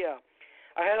idea.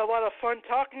 I had a lot of fun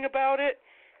talking about it,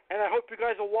 and I hope you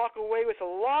guys will walk away with a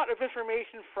lot of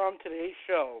information from today's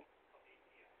show.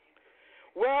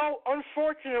 Well,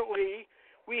 unfortunately,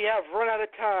 we have run out of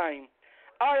time.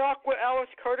 I, Aqua Alex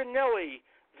Cardinelli,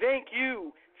 thank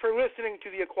you for listening to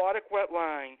the Aquatic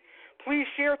Wetline. Please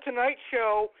share tonight's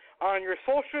show on your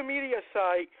social media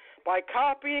site by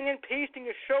copying and pasting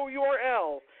the show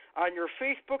URL on your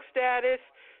Facebook status,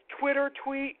 Twitter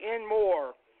tweet, and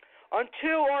more.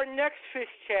 Until our next fish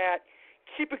chat,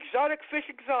 keep exotic fish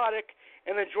exotic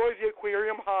and enjoy the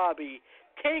aquarium hobby.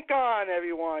 Tank on,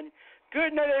 everyone.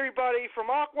 Good night, everybody, from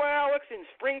Aqua Alex in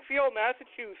Springfield,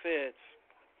 Massachusetts.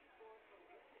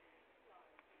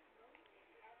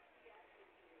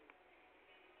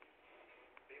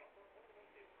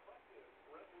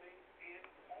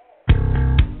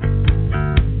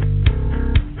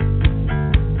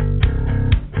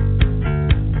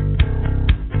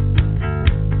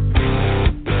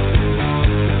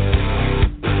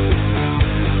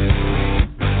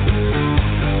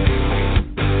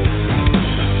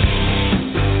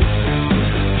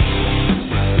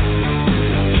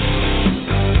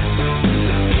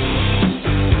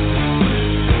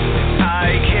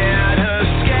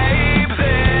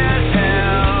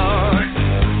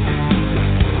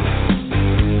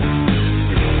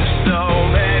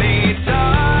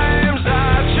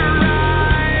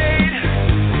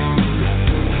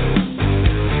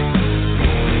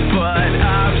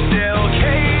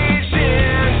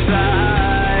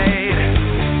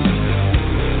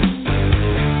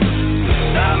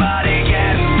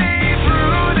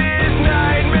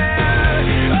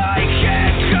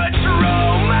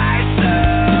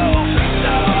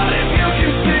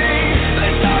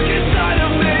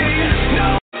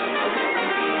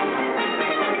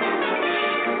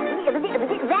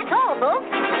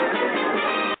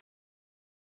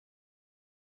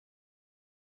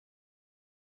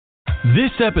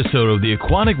 This episode of the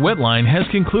Aquatic Wetline has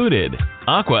concluded.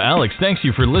 Aqua Alex thanks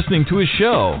you for listening to his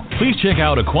show. Please check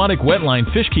out Aquatic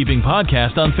Wetline Fish Keeping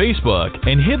Podcast on Facebook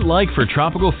and hit like for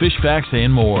tropical fish facts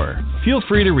and more. Feel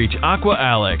free to reach Aqua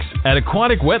Alex at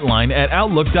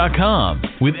aquaticwetline@outlook.com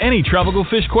with any tropical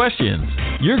fish questions.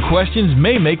 Your questions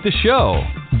may make the show.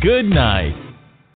 Good night.